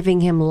I'm giving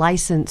him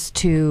license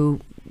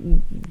to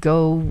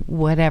go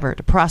whatever,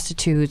 to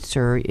prostitutes,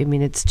 or, I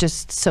mean, it's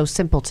just so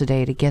simple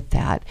today to get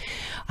that.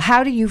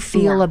 How do you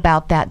feel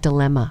about that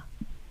dilemma?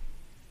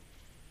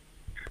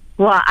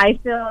 Well, I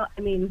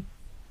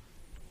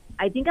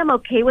think I'm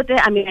okay with it.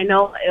 I mean, I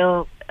know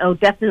it'll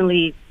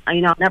definitely,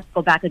 I'll never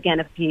go back again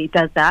if he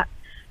does that.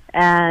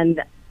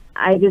 And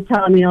I just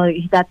tell him,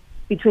 that's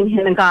between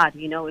him and God.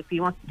 If he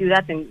wants to do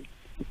that, then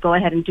go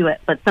ahead and do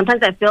it. But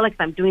sometimes I feel like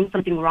if I'm doing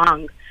something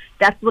wrong,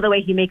 that's the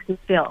way he makes me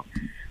feel.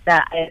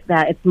 That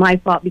it's my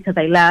fault because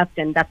I left,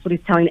 and that's what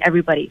he's telling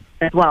everybody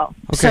as well.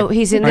 Okay. So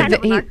he's in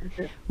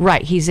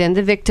he's in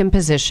the victim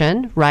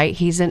position, right?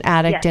 He's an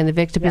addict in the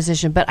victim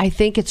position. But I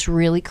think it's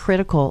really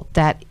critical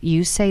that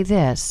you say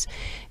this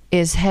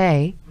is,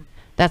 hey,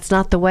 that's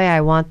not the way I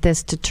want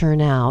this to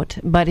turn out.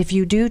 But if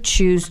you do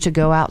choose to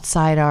go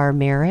outside our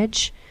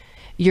marriage,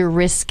 you're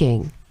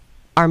risking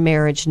our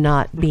marriage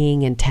not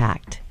being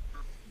intact.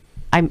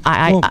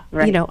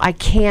 I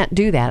can't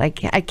do that.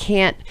 I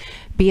can't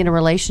be in a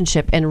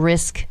relationship and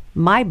risk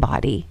my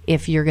body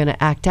if you're going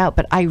to act out.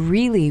 But I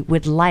really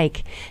would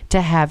like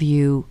to have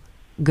you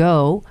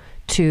go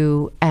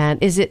to,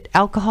 and is it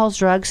alcohol,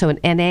 drugs? So an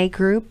NA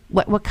group?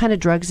 What kind of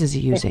drugs is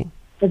he using?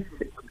 It's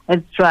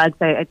It's drugs.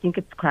 I think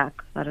it's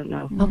crack. I don't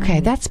know. Okay,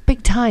 that's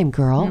big time,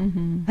 girl.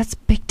 That's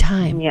big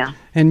time. Yeah.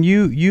 And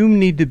you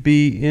need to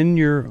be in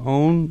your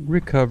own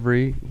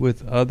recovery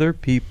with other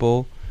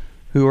people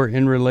who are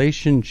in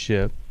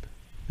relationship,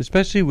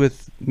 especially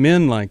with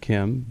men like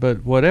him,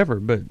 but whatever.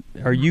 But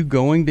are you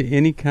going to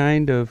any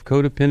kind of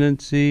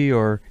codependency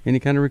or any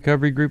kind of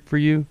recovery group for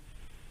you?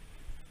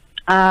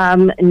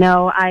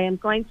 No, I am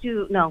going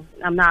to. No,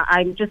 I'm not.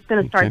 I'm just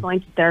going to start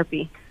going to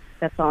therapy.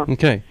 That's all.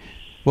 Okay.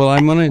 Well,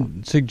 I'm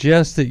going to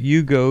suggest that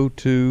you go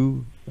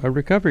to a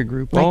recovery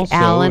group Like also.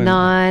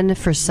 Al-Anon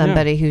for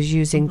somebody who's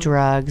using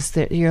drugs.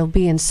 That you'll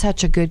be in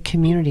such a good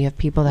community of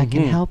people that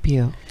can help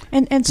you.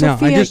 And Now,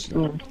 Sophia,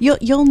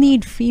 you'll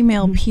need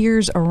female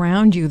peers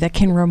around you that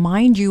can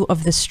remind you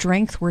of the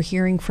strength we're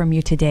hearing from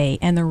you today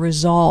and the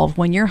resolve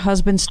when your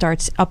husband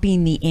starts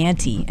upping the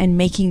ante and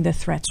making the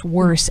threats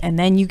worse, and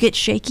then you get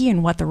shaky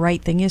in what the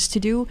right thing is to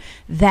do.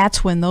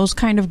 That's when those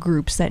kind of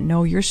groups that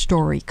know your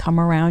story come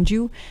around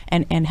you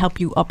and help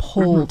you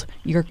uphold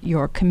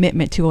your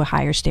commitment to a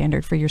higher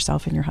standard for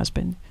yourself and your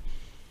husband.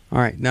 All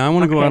right. Now, I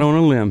want to go out on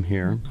a limb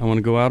here. I want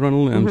to go out on a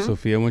limb,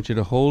 Sophia. I want you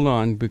to hold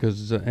on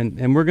because,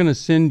 and we're going to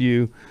send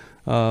you,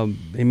 I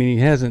mean, he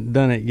hasn't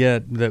done it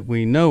yet that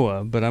we know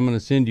of, but I'm going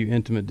to send you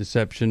Intimate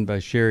Deception by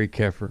Sheri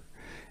Keffer,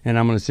 and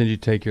I'm going to send you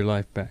Take Your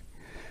Life Back.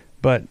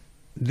 But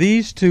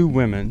these two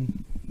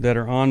women that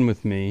are on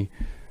with me,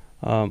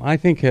 I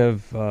think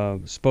have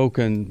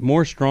spoken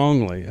more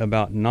strongly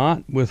about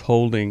not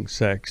withholding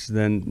sex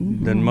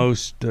than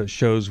most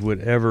shows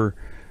would ever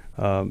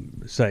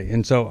say.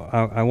 And so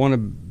I want to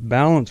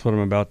balance what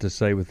I'm about to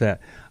say with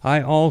that.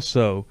 I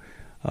also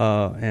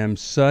am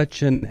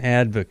such an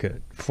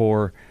advocate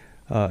for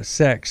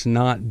sex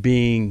not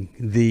being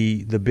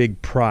the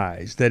big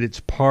prize, that it's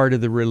part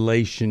of the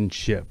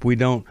relationship. We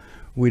don't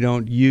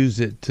use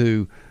it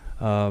to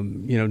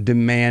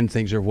demand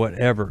things or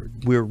whatever.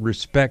 We're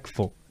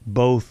respectful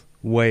both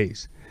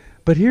ways.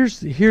 But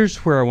here's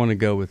where I want to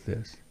go with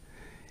this.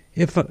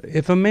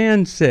 If a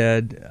man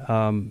said,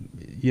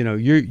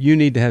 you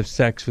need to have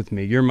sex with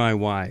me, you're my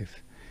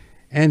wife,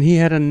 and he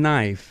had a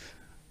knife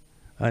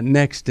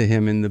next to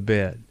him in the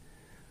bed,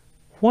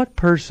 what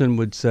person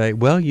would say,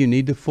 well, you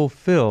need to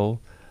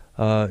fulfill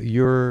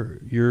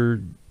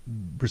your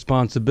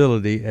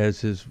responsibility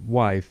as his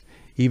wife,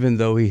 even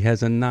though he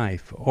has a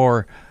knife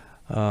or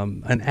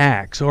an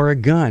axe or a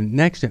gun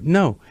next to him?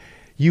 No,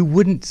 you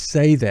wouldn't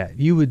say that.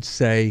 You would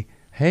say,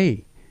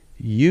 hey,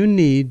 you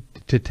need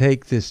to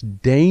take this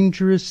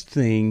dangerous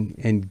thing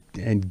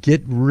and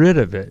get rid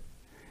of it,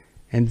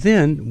 and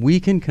then we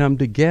can come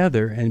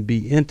together and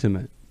be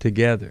intimate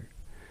together.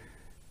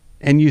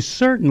 And you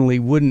certainly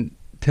wouldn't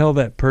tell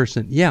that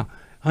person, yeah,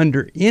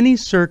 under any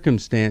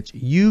circumstance,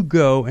 you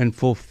go and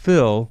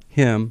fulfill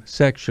him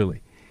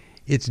sexually.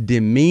 It's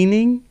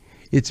demeaning,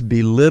 it's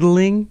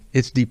belittling,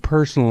 it's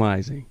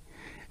depersonalizing.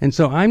 And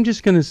so I'm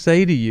just going to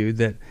say to you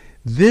that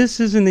this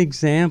is an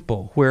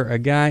example where a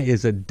guy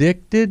is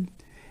addicted,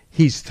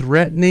 he's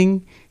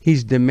threatening,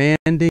 he's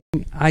demanding.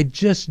 I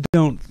just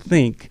don't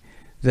think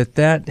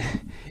that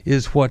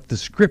is what the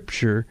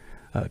scripture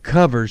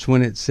covers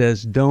when it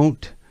says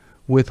don't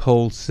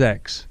withhold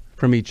sex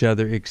from each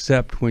other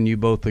except when you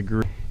both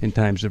agree in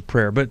times of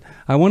prayer. But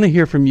I want to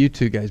hear from you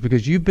two guys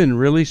because you've been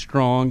really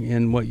strong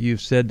in what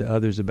you've said to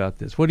others about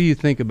this. What do you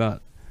think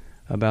about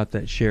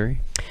that, Sheri?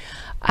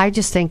 I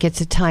just think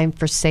it's a time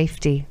for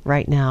safety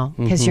right now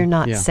because you're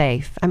not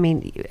safe. I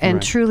mean,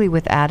 and truly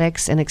with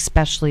addicts, and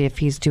especially if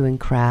he's doing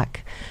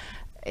crack,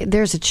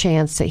 there's a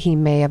chance that he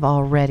may have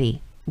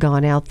already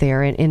gone out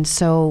there. And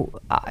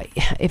so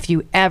if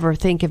you ever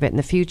think of it in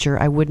the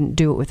future, I wouldn't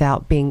do it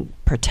without being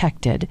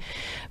protected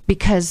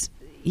because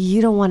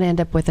you don't want to end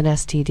up with an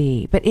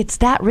STD. But it's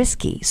that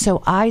risky.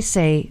 So I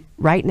say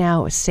right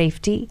now,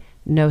 safety,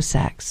 no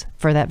sex,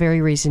 for that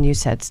very reason you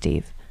said,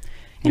 Steve.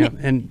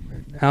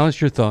 And Alice,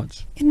 your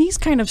thoughts? In these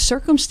kind of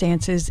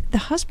circumstances, the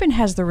husband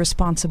has the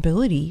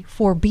responsibility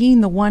for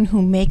being the one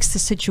who makes the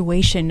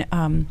situation,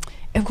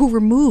 who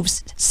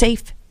removes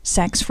safe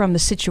sex from the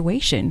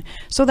situation,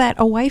 so that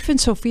a wife in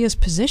Sophia's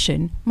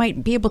position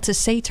might be able to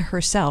say to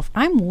herself,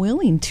 I'm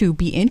willing to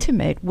be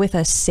intimate with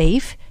a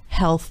safe,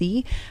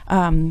 healthy,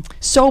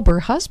 sober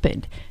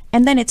husband.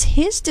 And then it's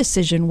his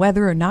decision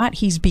whether or not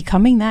he's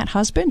becoming that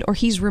husband or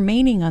he's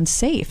remaining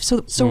unsafe.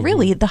 So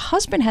really, the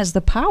husband has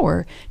the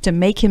power to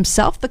make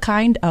himself the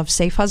kind of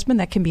safe husband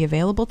that can be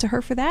available to her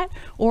for that,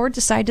 or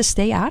decide to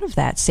stay out of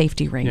that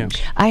safety range.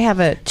 Yeah. I have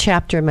a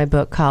chapter in my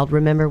book called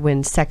Remember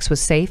When Sex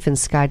Was Safe and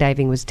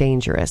Skydiving Was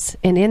Dangerous.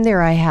 And in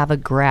there I have a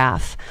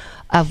graph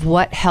of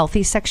what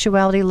healthy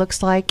sexuality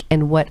looks like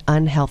and what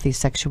unhealthy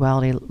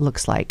sexuality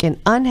looks like. And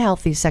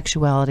unhealthy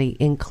sexuality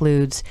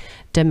includes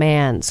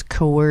demands,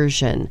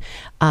 coercion,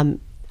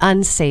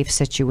 unsafe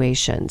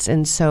situations.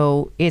 And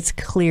so it's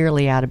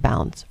clearly out of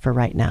bounds for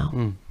right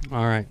now.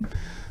 All right.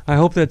 I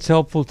hope that's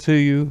helpful to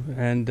you,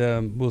 and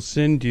we'll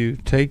send you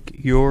Take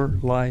Your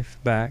Life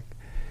Back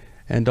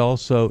and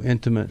also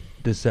Intimate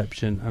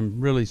Deception.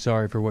 I'm really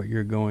sorry for what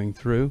you're going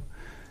through.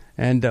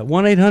 And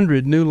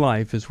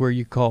 1-800-NEW-LIFE is where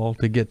you call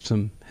to get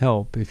some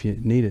help if you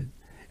need it.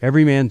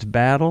 Every Man's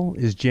Battle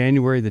is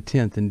January the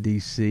 10th in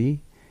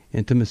D.C.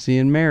 Intimacy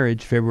and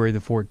Marriage, February the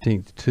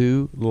 14th.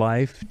 2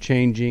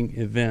 life-changing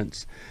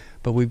events.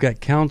 But we've got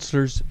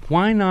counselors.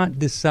 Why not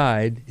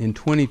decide in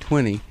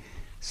 2020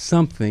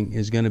 something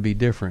is going to be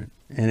different,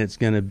 and it's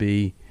going to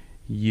be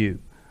you?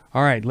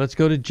 All right, let's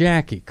go to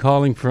Jackie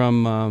calling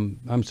from,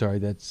 I'm sorry,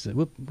 that's,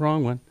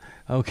 wrong one.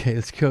 Okay,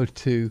 let's go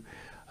to,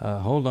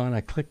 hold on,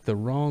 I clicked the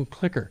wrong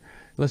clicker.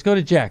 Let's go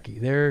to Jackie.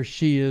 There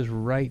she is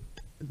right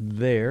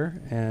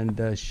there,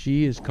 and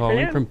she is calling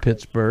Hello. from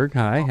Pittsburgh.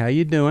 Hi, how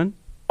you doing?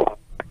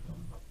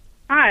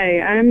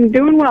 Hi, I'm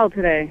doing well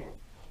today.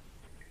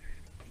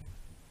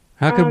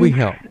 How could we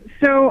help?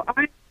 So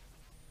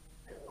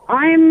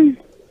I'm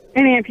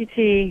an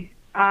amputee.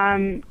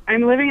 I'm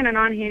living in a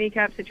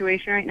non-handicapped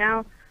situation right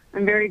now.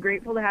 I'm very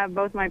grateful to have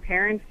both my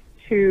parents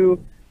to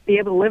be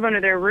able to live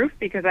under their roof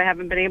because I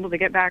haven't been able to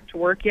get back to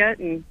work yet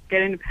and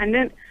get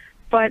independent.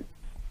 But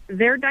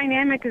their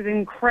dynamic is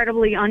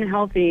incredibly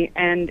unhealthy,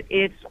 and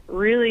it's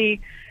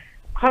really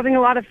causing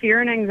a lot of fear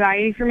and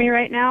anxiety for me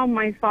right now.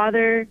 My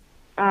father,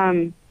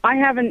 I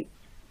haven't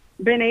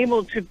been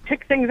able to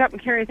pick things up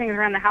and carry things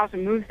around the house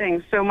and move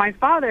things. So my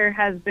father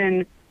has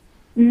been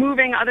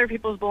moving other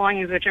people's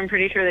belongings, which I'm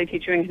pretty sure they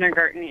teach you in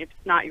kindergarten. If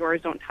it's not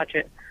yours, don't touch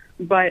it.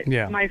 But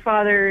my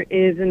father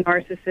is a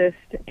narcissist,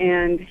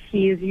 and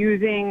he's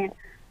using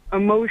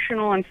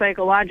emotional and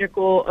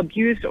psychological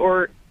abuse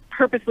or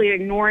purposely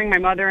ignoring my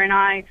mother and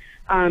I,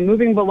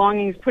 moving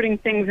belongings, putting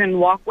things in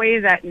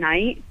walkways at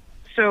night.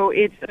 So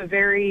it's a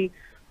very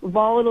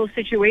volatile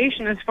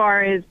situation as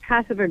far as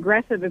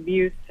passive-aggressive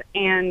abuse,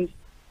 and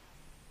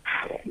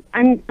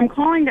I'm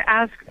calling to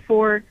ask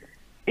for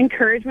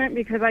encouragement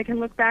because I can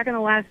look back in the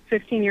last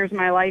 15 years of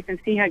my life and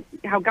see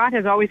how God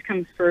has always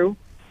come through.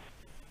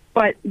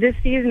 But this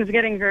season is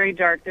getting very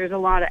dark. There's a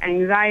lot of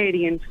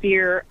anxiety and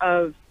fear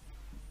of,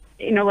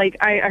 like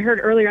I heard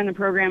earlier in the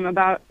program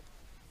about,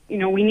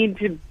 we need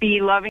to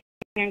be loving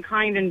and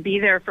kind and be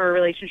there for a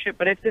relationship.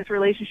 But if this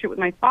relationship with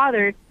my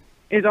father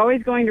is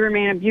always going to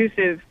remain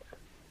abusive,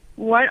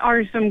 what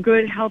are some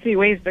good, healthy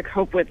ways to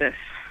cope with this?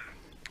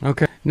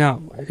 Okay.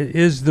 Now,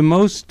 is the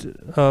most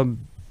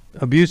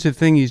abusive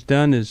thing he's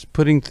done is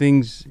putting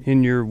things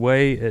in your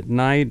way at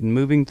night and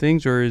moving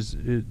things, or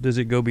does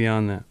it go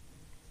beyond that?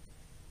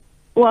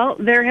 Well,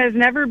 there has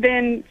never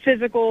been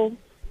physical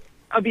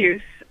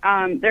abuse.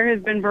 There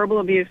has been verbal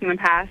abuse in the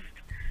past.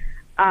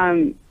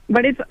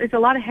 But it's a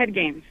lot of head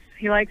games.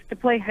 He likes to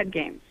play head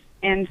games.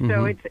 And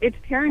so it's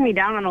tearing me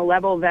down on a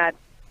level that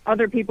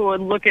other people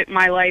would look at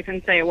my life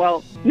and say,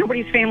 well,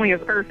 nobody's family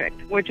is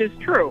perfect, which is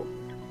true.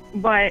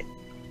 But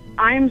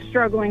I'm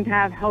struggling to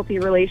have healthy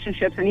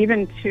relationships, and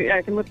even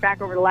I can look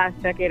back over the last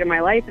decade of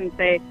my life and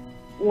say,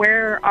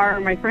 where are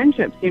my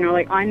friendships?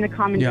 I'm the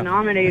common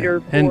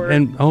denominator for...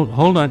 And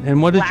hold on,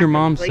 and what does your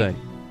mom say?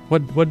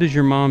 What does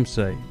your mom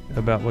say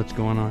about what's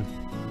going on?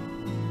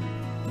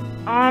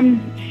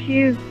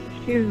 She's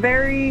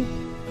very...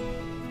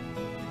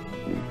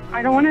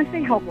 I don't want to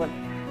say helpless,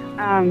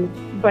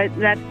 but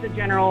that's the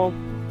general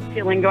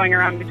feeling going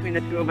around between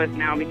the two of us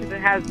now, because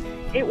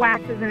it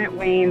waxes and it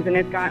wanes, and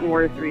it's gotten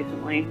worse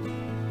recently.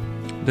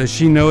 Does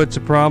she know it's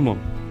a problem?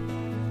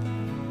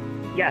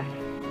 Yes.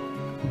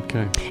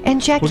 Okay.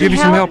 And Jackie, we'll give you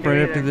some help right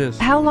after this.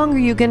 How long are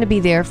you going to be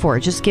there for?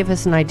 Just give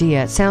us an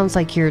idea. It sounds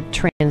like you're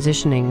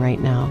transitioning right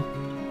now.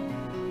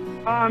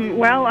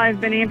 Well, I've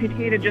been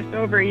amputated just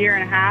over a year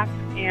and a half,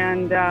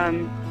 and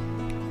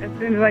as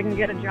soon as I can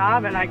get a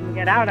job and I can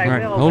get out, I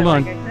will. Hold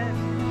on. Like I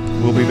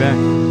said, we'll be back.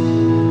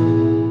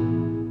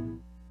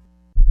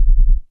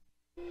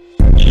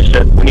 She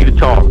said, we need to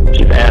talk.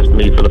 She's asked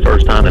me for the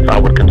first time if I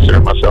would consider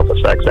myself a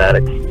sex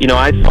addict.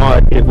 I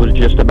thought it was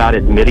just about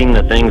admitting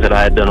the things that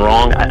I had done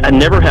wrong. I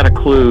never had a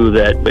clue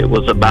that it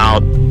was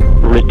about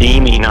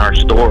redeeming our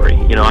story.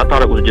 I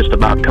thought it was just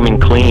about coming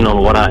clean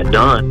on what I had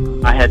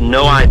done. I had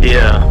no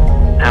idea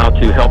how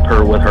to help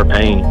her with her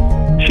pain.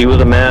 She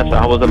was a mess,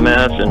 I was a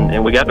mess,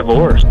 and we got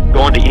divorced.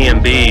 Going to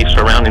EMB,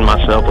 surrounding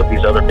myself with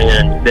these other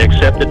men, they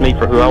accepted me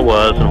for who I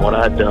was and what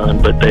I had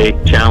done, but they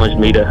challenged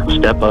me to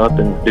step up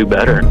and do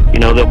better.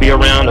 They'll be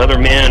around other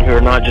men who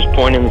are not just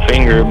pointing the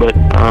finger, but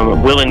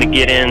willing to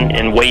get in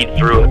and wade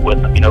through it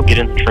with them, get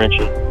in the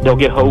trenches. They'll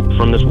get hope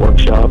from this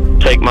workshop.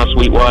 Take my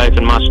sweet wife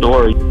and my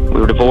story. We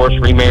were divorced,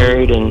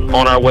 remarried, and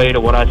on our way to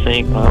what I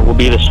think will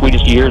be the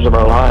sweetest years of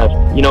our lives.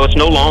 It's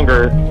no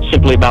longer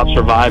simply about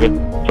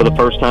surviving. For the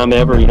first time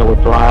ever,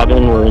 we're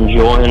thriving, we're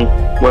enjoying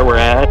where we're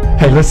at.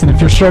 Hey, listen,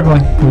 if you're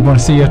struggling, we want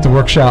to see you at the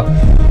workshop.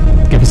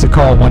 Give us a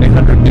call,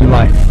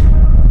 1-800-NEW-LIFE.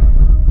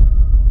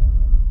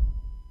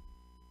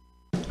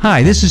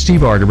 Hi, this is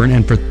Steve Arterburn,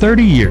 and for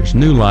 30 years,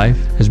 New Life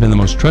has been the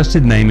most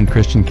trusted name in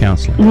Christian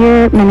counseling.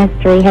 Your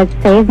ministry has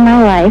saved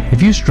my life.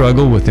 If you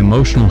struggle with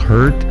emotional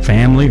hurt,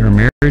 family, or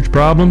marriage, marriage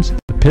problems,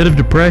 the pit of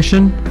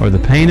depression, or the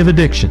pain of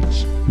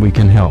addictions, we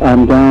can help.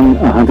 I'm down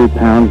 100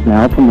 pounds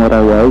now from what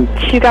I was.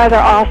 You guys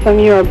are awesome.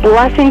 You're a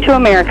blessing to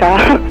America.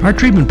 Our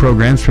treatment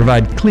programs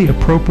provide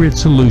appropriate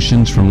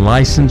solutions from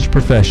licensed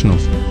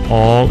professionals,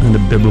 all in a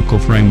biblical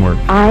framework.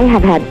 I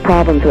have had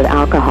problems with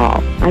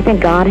alcohol. I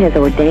think God has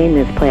ordained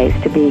this place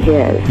to be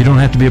His. You don't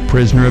have to be a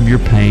prisoner of your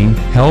pain.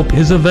 Help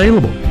is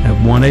available at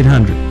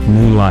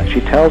 1-800-NEW-LIFE. She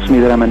tells me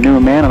that I'm a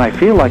new man, and I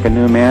feel like a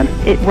new man.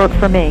 It worked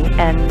for me,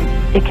 and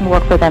it can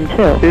work for them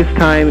too. This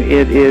time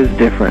it is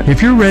different.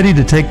 If you're ready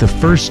to take the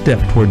first step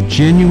toward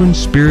genuine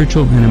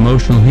spiritual and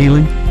emotional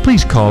healing,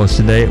 please call us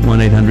today at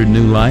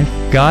 1-800-NEW-LIFE.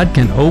 God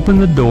can open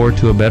the door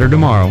to a better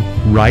tomorrow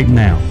right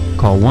now.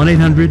 Call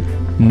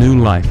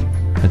 1-800-NEW-LIFE.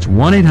 That's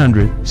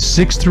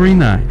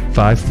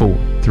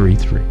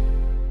 1-800-639-5433.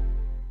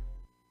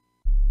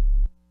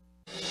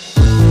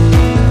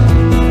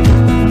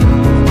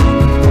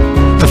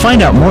 To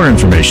find out more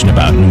information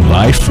about New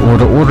Life or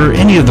to order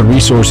any of the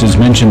resources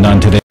mentioned on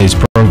today's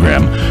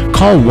program,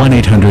 call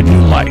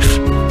 1-800-NEW-LIFE.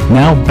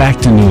 Now back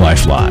to New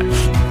Life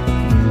Live.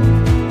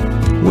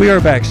 We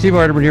are back. Steve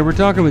Arterburn here. We're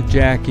talking with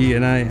Jackie,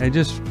 and I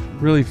just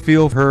really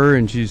feel for her,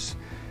 and she's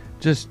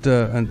just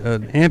an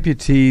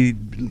amputee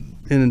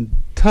in a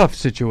tough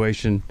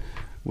situation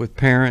with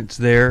parents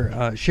there.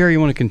 Sheri,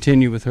 you want to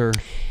continue with her?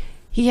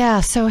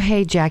 Yeah, so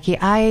hey, Jackie,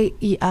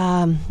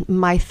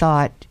 my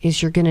thought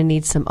is you're going to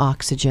need some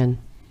oxygen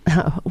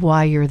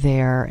while you're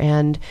there.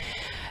 And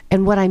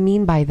what I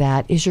mean by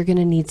that is you're going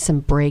to need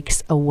some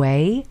breaks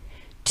away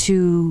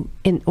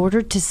in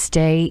order to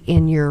stay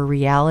in your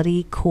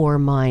reality core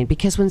mind.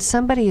 Because when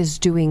somebody is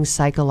doing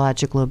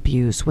psychological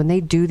abuse, when they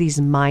do these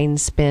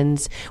mind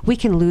spins, we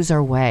can lose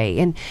our way.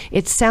 And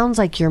it sounds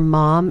like your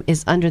mom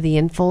is under the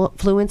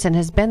influence and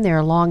has been there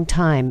a long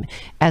time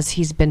as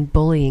he's been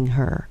bullying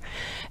her.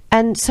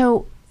 And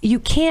so you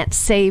can't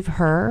save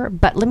her,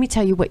 but let me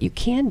tell you what you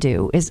can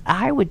do is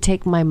I would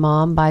take my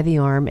mom by the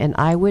arm and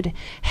I would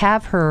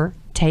have her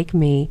take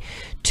me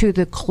to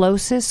the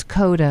closest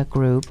CODA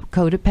group,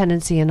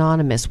 Codependency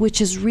Anonymous, which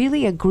is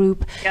really a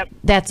group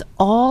that's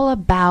all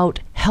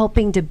about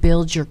helping to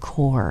build your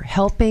core,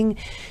 helping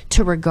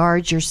to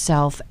regard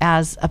yourself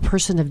as a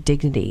person of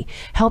dignity,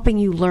 helping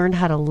you learn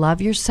how to love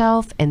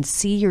yourself and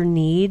see your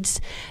needs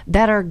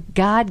that are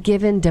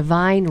God-given,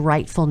 divine,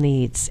 rightful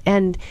needs.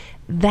 And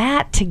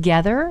that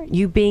together,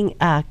 you being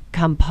a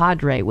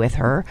compadre with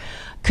her,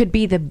 could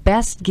be the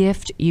best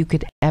gift you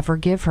could ever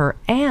give her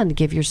and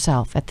give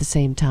yourself at the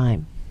same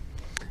time.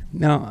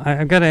 Now,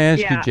 I've got to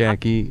ask you,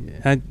 Jackie.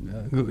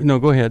 No,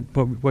 go ahead.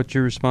 What's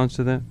your response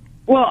to that?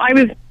 Well, I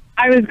was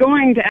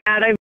going to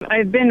add,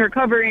 I've been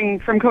recovering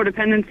from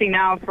codependency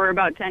now for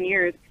about 10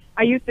 years.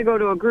 I used to go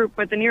to a group,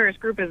 but the nearest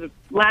group is,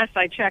 last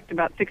I checked,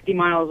 about 60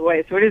 miles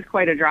away, so it is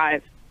quite a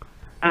drive.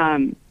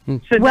 So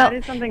that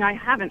is something I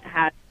haven't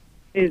had,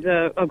 is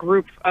a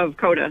group of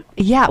CODA.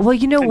 Yeah, well,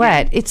 you know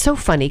what? It's so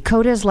funny.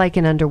 CODA is like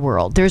an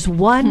underworld. There's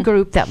one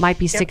group that might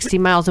be 60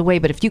 miles away,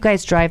 but if you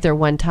guys drive there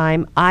one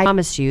time, I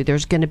promise you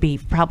there's going to be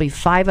probably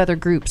 5 other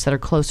groups that are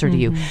closer to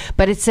you.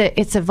 But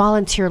it's a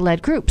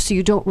volunteer-led group, so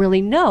you don't really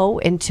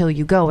know until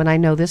you go. And I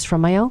know this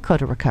from my own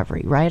CODA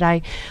recovery, right?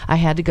 I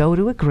had to go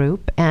to a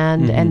group,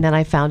 and then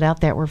I found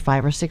out there were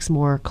 5 or 6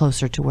 more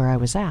closer to where I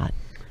was at.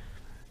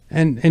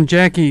 And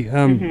Jackie,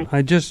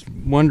 I just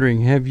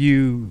wondering, have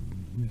you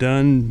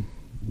done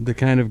the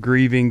kind of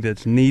grieving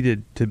that's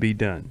needed to be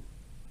done,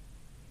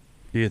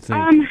 do you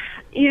think?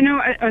 You know,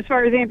 as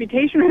far as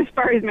amputation or as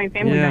far as my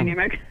family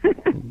dynamic?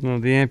 No,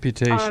 the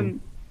amputation.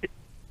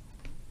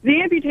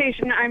 The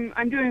amputation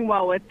I'm doing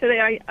well with.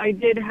 Today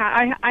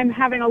I'm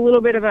having a little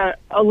bit of a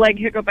leg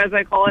hiccup, as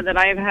I call it, that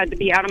I have had to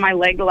be out of my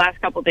leg the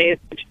last couple of days,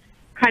 which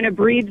kind of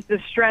breeds the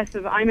stress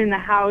of I'm in the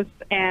house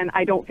and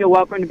I don't feel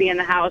welcome to be in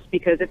the house,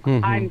 because if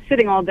I'm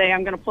sitting all day,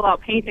 I'm going to pull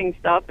out painting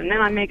stuff, and then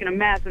I'm making a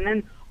mess, and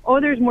then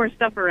there's more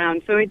stuff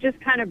around. So it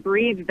just kind of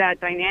breeds that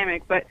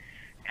dynamic. But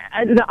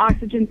the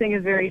oxygen thing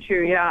is very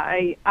true.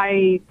 Yeah,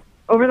 I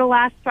over the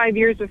last 5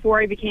 years before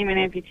I became an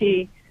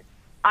amputee,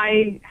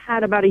 I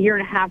had about a year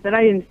and a half that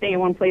I didn't stay in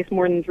one place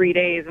more than 3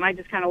 days, and I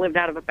just kind of lived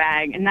out of a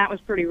bag, and that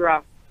was pretty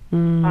rough. So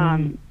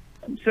now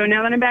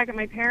that I'm back at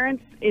my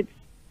parents',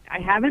 I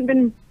haven't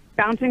been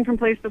bouncing from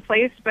place to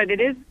place, but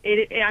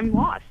I'm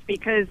lost,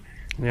 because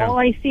all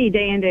I see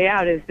day in, day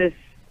out is this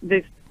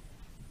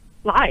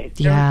lies.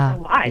 Yeah,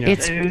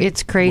 lies.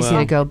 It's crazy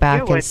to go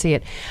back and see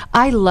it.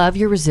 I love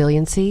your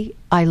resiliency.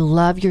 I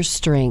love your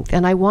strength,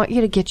 and I want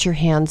you to get your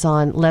hands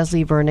on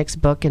Leslie Vernick's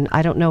book, and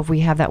I don't know if we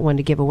have that one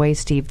to give away,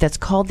 Steve, that's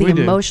called The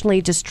Emotionally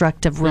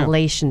Destructive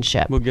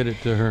Relationship. We'll get it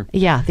to her.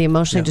 Yeah, The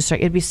Emotionally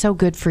Destructive. It'd be so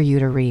good for you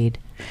to read.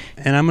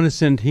 And I'm going to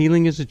send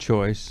Healing as a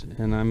Choice,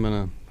 and I'm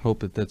going to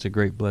hope that that's a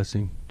great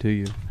blessing to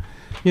you.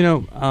 You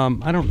know,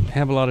 I don't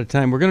have a lot of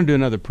time. We're going to do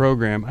another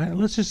program.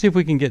 Let's just see if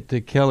we can get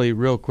to Kelly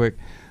real quick.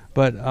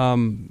 But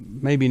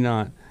maybe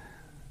not.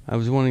 I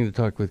was wanting to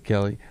talk with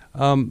Kelly.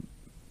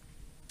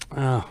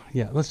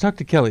 Let's talk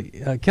to Kelly.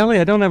 Kelly,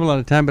 I don't have a lot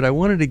of time, but I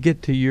wanted to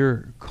get to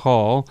your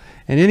call.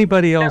 And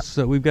anybody else,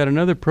 we've got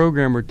another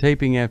program we're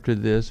taping after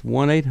this,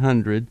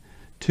 1-800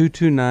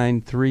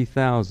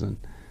 1-800-229-3000.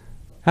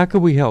 How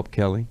could we help,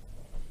 Kelly?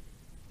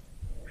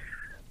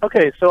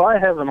 Okay, so I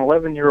have an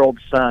 11-year-old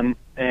son,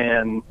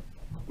 and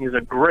he's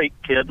a great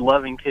kid,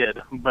 loving kid.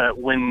 But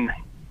when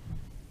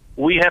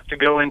we have to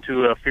go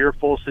into a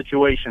fearful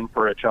situation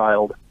for a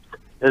child,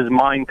 his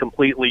mind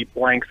completely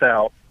blanks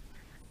out.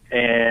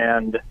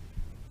 And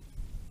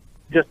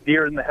just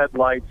deer in the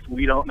headlights,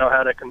 we don't know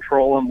how to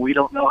control him. We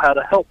don't know how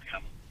to help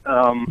him.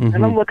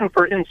 And I'm looking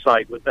for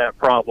insight with that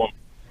problem.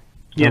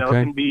 You know,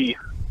 it can be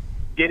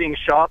getting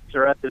shots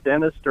or at the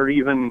dentist or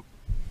even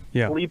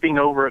sleeping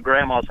over at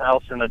grandma's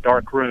house in a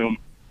dark room.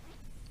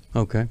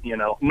 Okay. You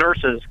know,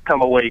 nurses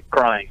come away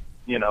crying.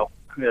 You know,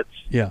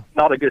 it's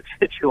not a good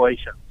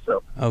situation.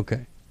 So.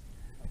 Okay.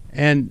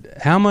 And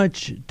how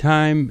much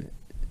time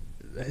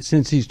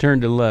since he's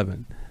turned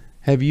 11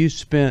 have you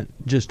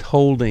spent just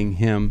holding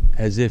him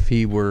as if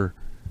he were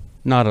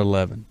not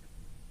 11?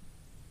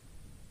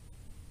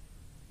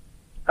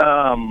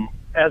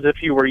 As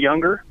if you were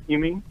younger, you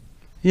mean?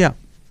 Yeah.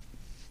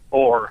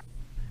 Or...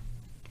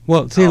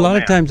 Well, see, a lot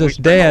of times us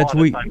dads,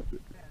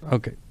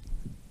 okay.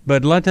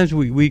 But a lot of times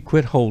we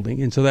quit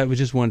holding, and so that was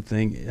just one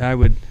thing. I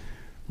would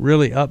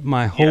really up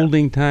my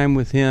holding time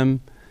with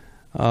him,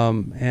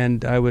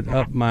 and I would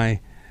up my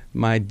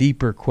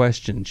deeper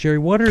questions. Sheri,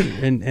 what are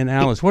and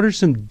Alice, what are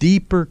some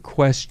deeper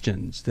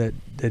questions that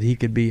he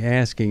could be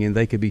asking and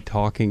they could be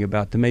talking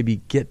about to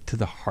maybe get to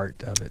the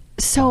heart of it?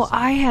 So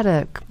I had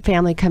a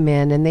family come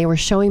in, and they were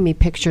showing me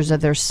pictures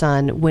of their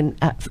son when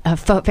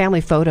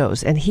family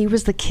photos, and he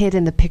was the kid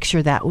in the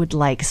picture that would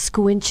like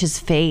squinch his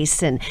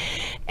face and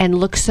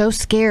look so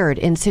scared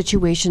in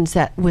situations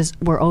that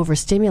were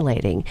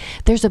overstimulating.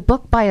 There's a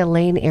book by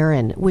Elaine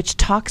Aron which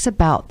talks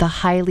about the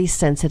highly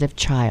sensitive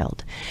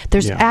child.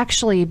 There's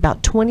actually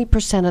about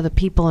 20% of the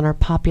people in our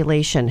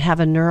population have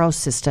a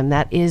neurosystem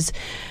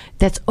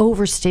that's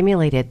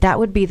overstimulated. That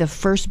would be the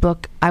first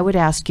book I would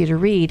ask you to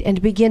read and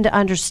to begin to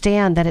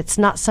understand that it's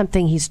not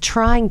something he's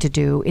trying to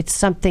do, it's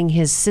something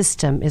his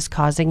system is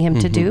causing him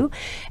to do.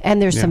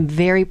 And there's some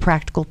very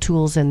practical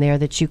tools in there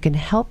that you can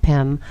help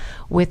him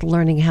with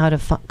learning how to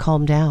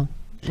calm down.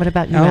 What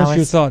about you, Alice?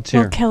 Your thoughts here?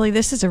 Well, Kelly,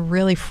 this is a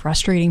really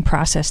frustrating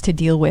process to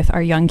deal with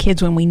our young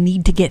kids when we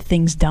need to get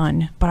things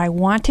done. But I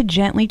want to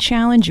gently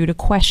challenge you to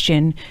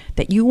question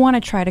that you want to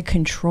try to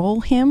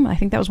control him. I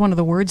think that was one of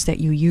the words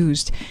that you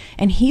used.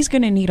 And he's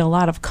going to need a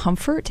lot of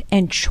comfort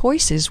and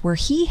choices where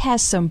he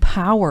has some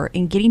power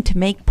in getting to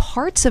make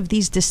parts of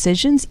these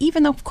decisions,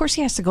 even though, of course,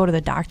 he has to go to the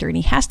doctor and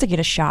he has to get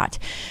a shot.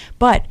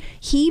 But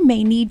he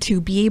may need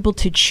to be able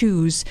to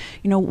choose,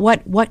 you know,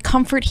 what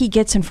comfort he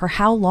gets and for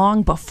how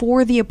long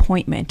before the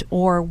appointment,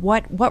 or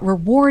what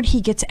reward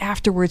he gets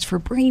afterwards for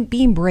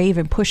being brave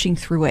and pushing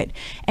through it,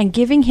 and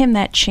giving him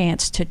that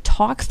chance to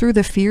talk through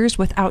the fears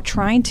without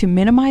trying to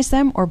minimize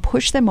them or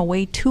push them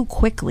away too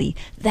quickly.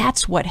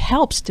 That's what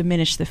helps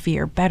diminish the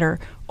fear better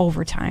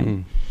over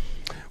time.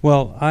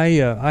 Well,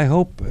 I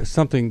hope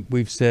something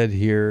we've said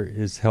here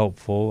is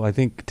helpful. I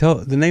think tell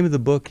the name of the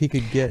book he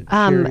could get.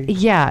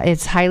 Yeah,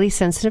 it's Highly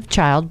Sensitive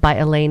Child by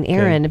Elaine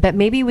Aron. But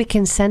maybe we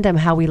can send him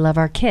How We Love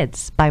Our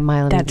Kids by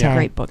Mylon. That's a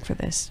great book for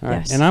this. All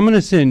right. And I'm going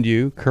to send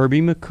you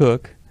Kirby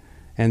McCook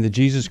and the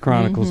Jesus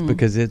Chronicles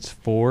because it's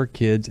for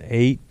kids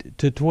 8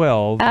 to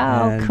 12. Oh,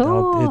 and,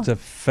 cool! It's a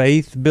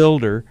faith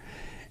builder.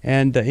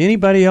 And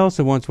anybody else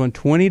that wants one,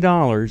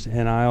 $20,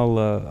 and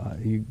I'll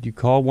you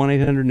call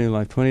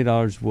 1-800-NEW-LIFE,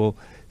 $20 will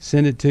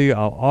send it to you.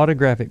 I'll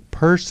autograph it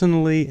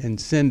personally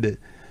and send it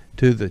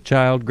to the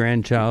child,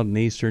 grandchild,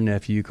 niece, or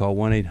nephew. You call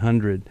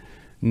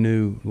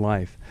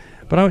 1-800-NEW-LIFE.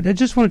 But I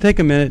just want to take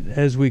a minute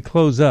as we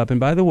close up. And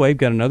by the way, we've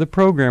got another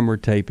program we're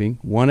taping,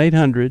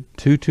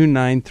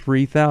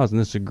 1-800-229-3000.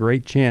 This is a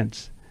great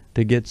chance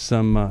to get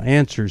some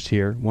answers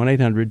here,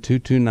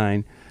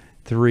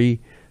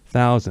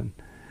 1-800-229-3000.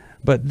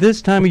 But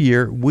this time of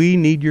year, we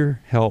need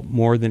your help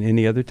more than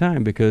any other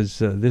time because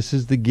this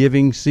is the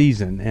giving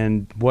season,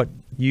 and what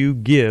you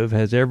give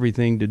has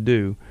everything to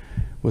do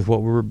with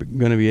what we're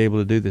going to be able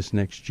to do this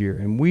next year.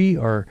 And we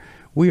are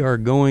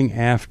going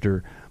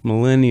after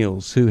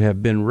millennials who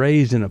have been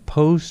raised in a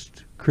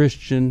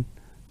post-Christian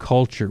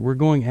culture. We're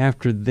going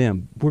after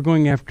them. We're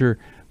going after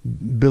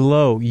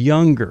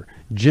younger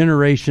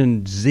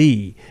Generation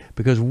Z,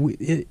 because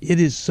it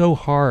is so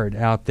hard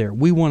out there.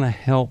 We want to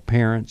help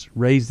parents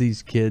raise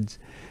these kids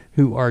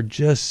who are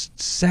just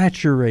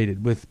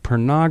saturated with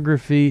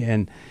pornography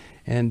and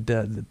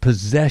the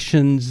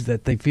possessions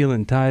that they feel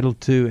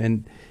entitled to,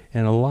 and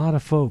a lot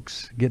of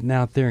folks getting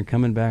out there and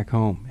coming back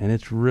home, and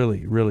it's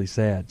really, really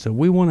sad. So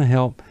we want to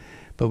help,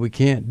 but we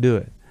can't do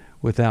it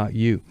without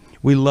you.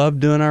 We love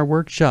doing our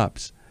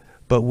workshops,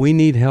 but we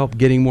need help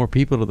getting more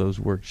people to those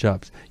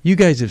workshops. You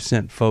guys have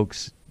sent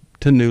folks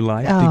to New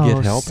Life to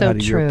get help out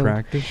of your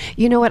practice.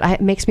 You know what?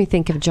 It makes me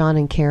think of John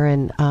and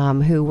Karen,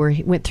 who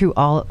went through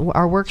all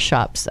our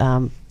workshops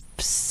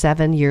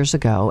 7 years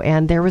ago,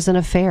 and there was an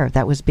affair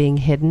that was being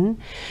hidden.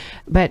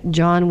 But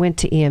John went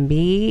to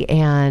EMB,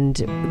 and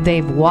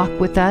they've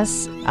walked with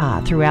us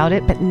throughout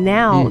it. But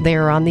now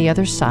they're on the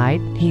other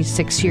side. He's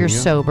 6 years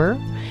sober.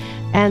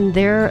 and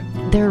they're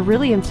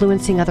really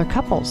influencing other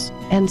couples.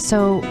 And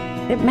so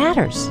it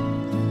matters.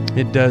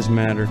 It does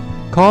matter.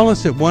 Call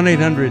us at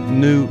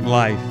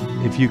 1-800-NEW-LIFE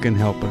if you can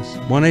help us.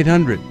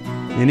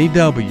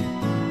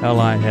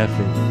 1-800-NEW-LIFE.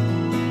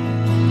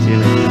 See you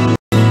later.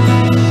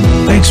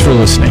 Thanks for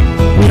listening.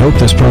 We hope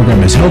this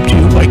program has helped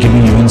you by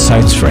giving you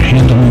insights for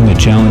handling the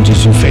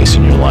challenges you face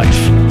in your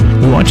life.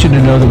 We want you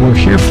to know that we're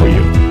here for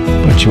you,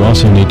 but you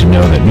also need to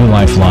know that New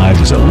Life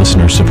Live is a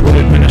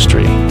listener-supported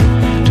ministry.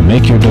 To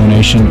make your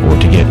donation or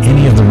to get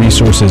any of the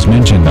resources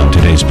mentioned on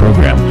today's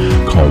program,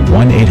 call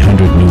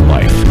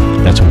 1-800-NEW-LIFE.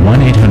 That's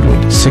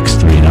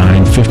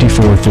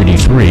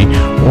 1-800-639-5433,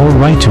 or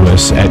write to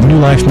us at New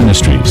Life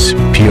Ministries,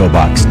 P.O.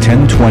 Box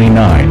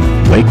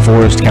 1029, Lake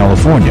Forest,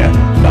 California,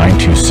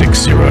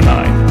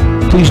 92609.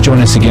 Please join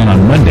us again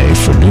on Monday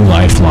for New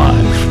Life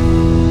Live.